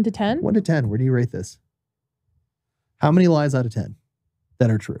 1 to 10. 1 to 10. Where do you rate this? How many lies out of 10 that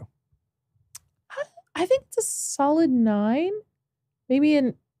are true? I think it's a solid 9, maybe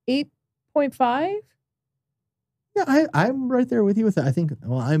an 8.5. Yeah, I'm right there with you with that. I think.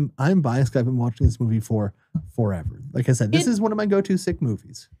 Well, I'm biased. I've been watching this movie for forever. Like I said, this is one of my go-to sick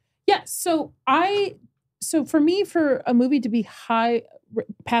movies. Yeah. So for me, for a movie to be high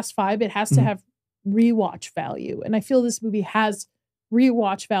past 5, it has to have rewatch value, and I feel this movie has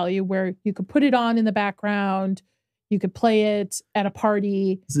rewatch value where you could put it on in the background. You could play it at a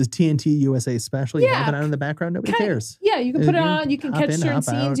party. This is TNT USA special. You have it on in the background. Nobody cares. Yeah, you can put it on. You can catch certain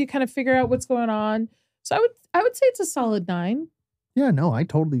scenes. You kind of figure out what's going on. So I would say it's a solid 9. Yeah, no, I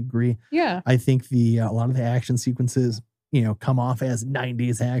totally agree. Yeah. I think a lot of the action sequences, come off as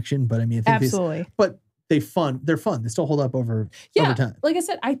 90s action, but I mean, absolutely. But they're fun. They still hold up over time. Like I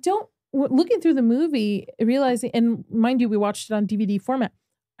said, looking through the movie, realizing, and mind you, we watched it on DVD format.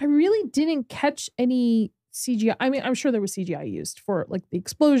 I really didn't catch any CGI. I mean, I'm sure there was CGI used for like the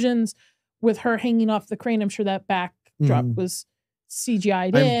explosions with her hanging off the crane. I'm sure that backdrop was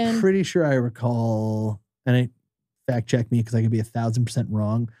CGI'd in. I'm pretty sure I recall, and I fact check me because I could be 1,000%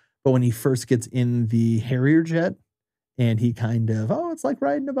 wrong. But when he first gets in the Harrier jet, and he kind of, it's like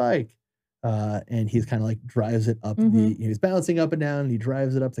riding a bike, and he's kind of like drives it up he's bouncing up and down, and he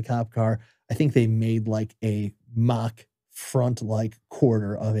drives it up the cop car. I think they made like a mock front like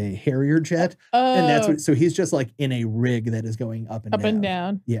quarter of a Harrier jet, and that's what. So he's just like in a rig that is going up and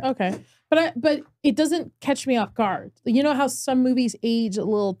down. Yeah. Okay. But it doesn't catch me off guard. You know how some movies age a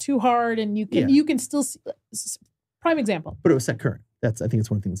little too hard, and you can still see, prime example. But it was set current. I think it's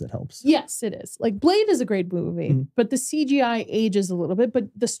one of the things that helps. Yes, it is. Like Blade is a great movie, but the CGI ages a little bit. But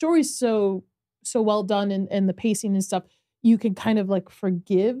the story's so well done, and the pacing and stuff. You can kind of like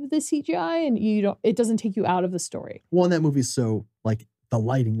forgive the CGI, and it doesn't take you out of the story. Well, and that movie's so like the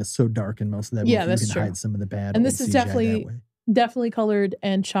lighting is so dark in most of that movie. Yeah, that's you can true. Hide some of the bad. And this is definitely colored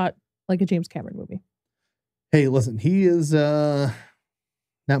and shot like a James Cameron movie. Hey, listen, he is not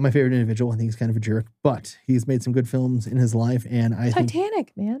my favorite individual. I think he's kind of a jerk, but he's made some good films in his life, and I think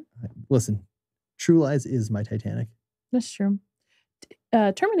Titanic, man. Listen, True Lies is my Titanic. That's true.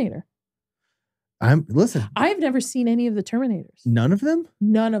 Terminator. I've never seen any of the Terminators. None of them?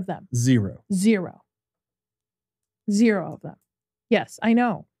 None of them. Zero of them. Yes, I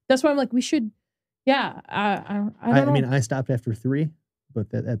know. That's why I'm like, we should. Yeah, I don't know. I mean, I stopped after 3, but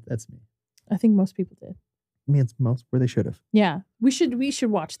that's me. I think most people did. I mean, it's most where they should have. Yeah, we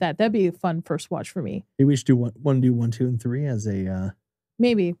should watch that. That'd be a fun first watch for me. Maybe we should do 1, 2, and 3 as a.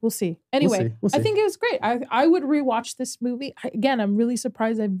 Maybe we'll see. Anyway, we'll see. I think it was great. I would rewatch this movie again. I'm really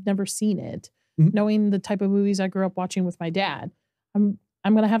surprised I've never seen it. Knowing the type of movies I grew up watching with my dad, I'm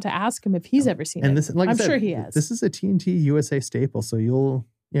gonna have to ask him if he's ever seen it. I'm sure he has. This is a TNT USA staple, so you'll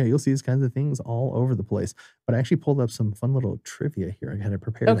see these kinds of things all over the place. But I actually pulled up some fun little trivia here. I had it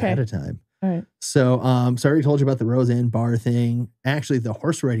prepared ahead of time. All right. So, I already told you about the Roseanne Barr thing. Actually, the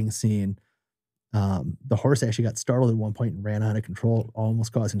horse riding scene. The horse actually got startled at one point and ran out of control,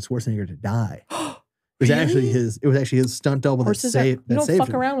 almost causing Schwarzenegger to die. It was actually his stunt double that saved him. You don't fuck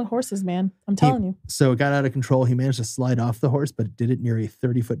around with horses, man. I'm telling you. So it got out of control. He managed to slide off the horse, but did it near a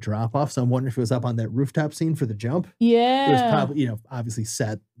 30-foot drop off. So I'm wondering if it was up on that rooftop scene for the jump. Yeah. It was probably, obviously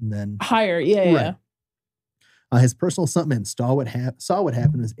set and then higher. Yeah. His personal stuntman saw what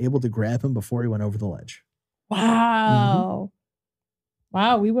happened, and was able to grab him before he went over the ledge. Wow.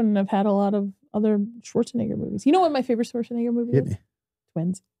 Wow. We wouldn't have had a lot of other Schwarzenegger movies. You know what my favorite Schwarzenegger movie is?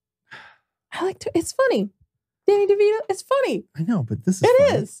 Twins. I like to. It's funny. Danny DeVito. It's funny. I know, but this is.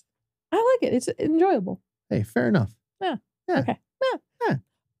 It is. I like it. It's enjoyable. Hey, fair enough. Yeah. Okay.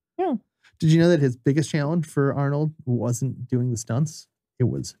 Yeah. Did you know that his biggest challenge for Arnold wasn't doing the stunts? It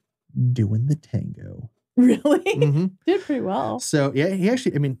was Doing the Tango. Really? Did pretty well. So yeah, he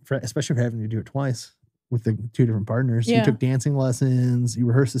actually, I mean, especially for having to do it twice with the two different partners. He took dancing lessons. He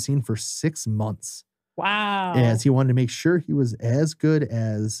rehearsed the scene for 6 months. Wow. As he wanted to make sure he was as good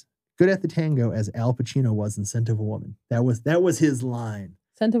at the tango as Al Pacino was in Scent of a Woman. That was his line.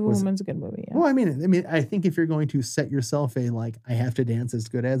 Scent of a Woman's a good movie. Yeah. Well, I mean, I think if you're going to set yourself I have to dance as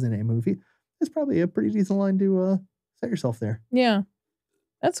good as in a movie, it's probably a pretty decent line to set yourself there. Yeah.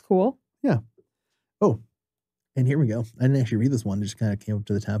 That's cool. Yeah. Oh, and here we go. I didn't actually read this one. It just kind of came up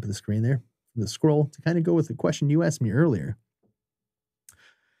to the top of the screen there. The scroll to kind of go with the question you asked me earlier.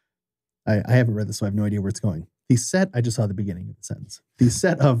 I haven't read this, so I have no idea where it's going. The set, I just saw the beginning of the sentence. The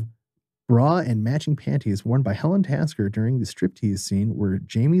set of bra and matching panties worn by Helen Tasker during the striptease scene were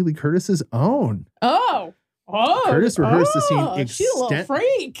Jamie Lee Curtis's own. Oh. Curtis rehearsed the scene. She's a little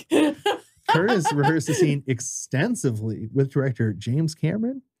freak. Curtis rehearsed the scene extensively with director James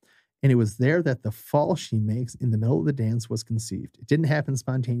Cameron, and it was there that the fall she makes in the middle of the dance was conceived. It didn't happen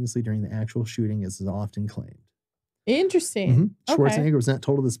spontaneously during the actual shooting, as is often claimed. Interesting. Schwarzenegger was not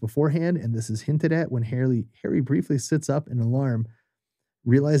told of this beforehand, and this is hinted at when Harry briefly sits up in alarm,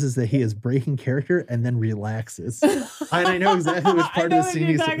 realizes that he is breaking character, and then relaxes. And I know exactly which part of the scene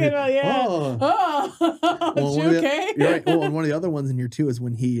he's talking about. Yeah. Well, you okay? You're right. Well, and one of the other ones in here too is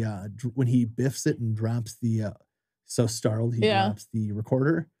when he biffs it and drops the so startled he drops the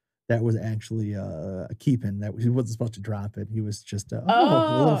recorder. That was actually a keep-in. That he wasn't supposed to drop it. He was just a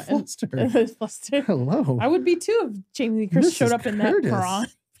little flustered. Hello. I would be too if Jamie Lee Curtis showed up in that bra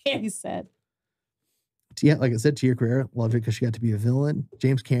panty set. Yeah, like I said, Tia Carrere loved it because she got to be a villain.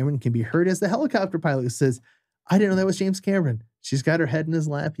 James Cameron can be heard as the helicopter pilot who says, "I didn't know that was James Cameron. She's got her head in his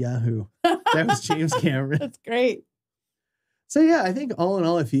lap. Yahoo!" That was James Cameron. That's great. So yeah, I think all in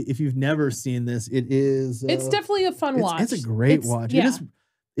all, if you've never seen this, it's definitely a fun watch. It's a great watch. Yeah.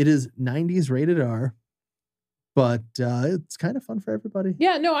 It is 90s rated R, but it's kind of fun for everybody.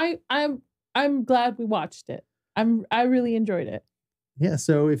 Yeah, no, I'm glad we watched it. I really enjoyed it. Yeah,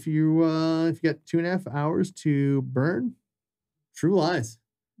 so if you got 2.5 hours to burn, True Lies.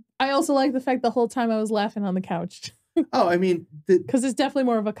 I also like the fact the whole time I was laughing on the couch. Oh, I mean, because it's definitely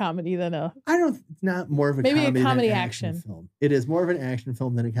more of a comedy than not more of a maybe comedy a comedy than action film. It is more of an action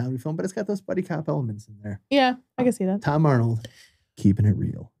film than a comedy film, but it's got those buddy cop elements in there. Yeah, I can see that. Tom Arnold, keeping it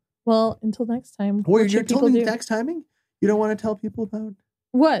real. Well, until next time. Or you're telling me next timing? You don't want to tell people about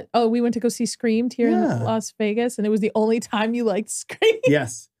what? Oh, we went to go see Screamed here in Las Vegas, and it was the only time you liked Scream.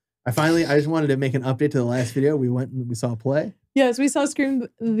 Yes. I just wanted to make an update to the last video. We went and we saw a play. Yes, we saw Scream,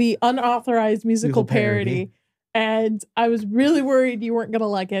 the unauthorized musical parody. And I was really worried you weren't going to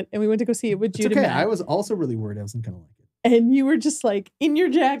like it. And we went to go see it with Jude and Matt. I was also really worried I wasn't going to like it. And you were just like in your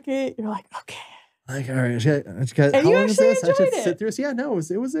jacket. You're like, okay. Like, all right, how long is this? I should sit through this. Yeah, no,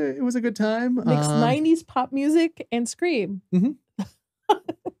 it was a good time. Mixed 90s pop music and Scream.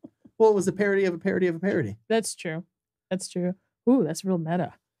 Well, it was a parody of a parody of a parody. That's true. Ooh, that's real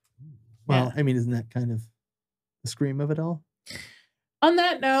meta. Well, I mean, isn't that kind of the Scream of it all? On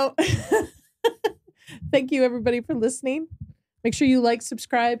that note, thank you everybody for listening. Make sure you like,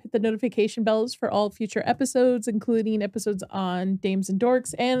 subscribe, hit the notification bells for all future episodes, including episodes on Dames and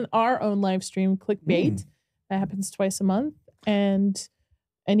Dorks and our own live stream, Clickbait. That happens twice a month. And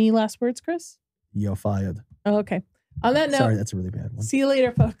any last words, Chris? You're fired. Oh, okay. On that note, sorry, that's a really bad one. See you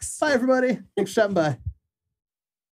later, folks. Bye, everybody. Thanks for stopping by.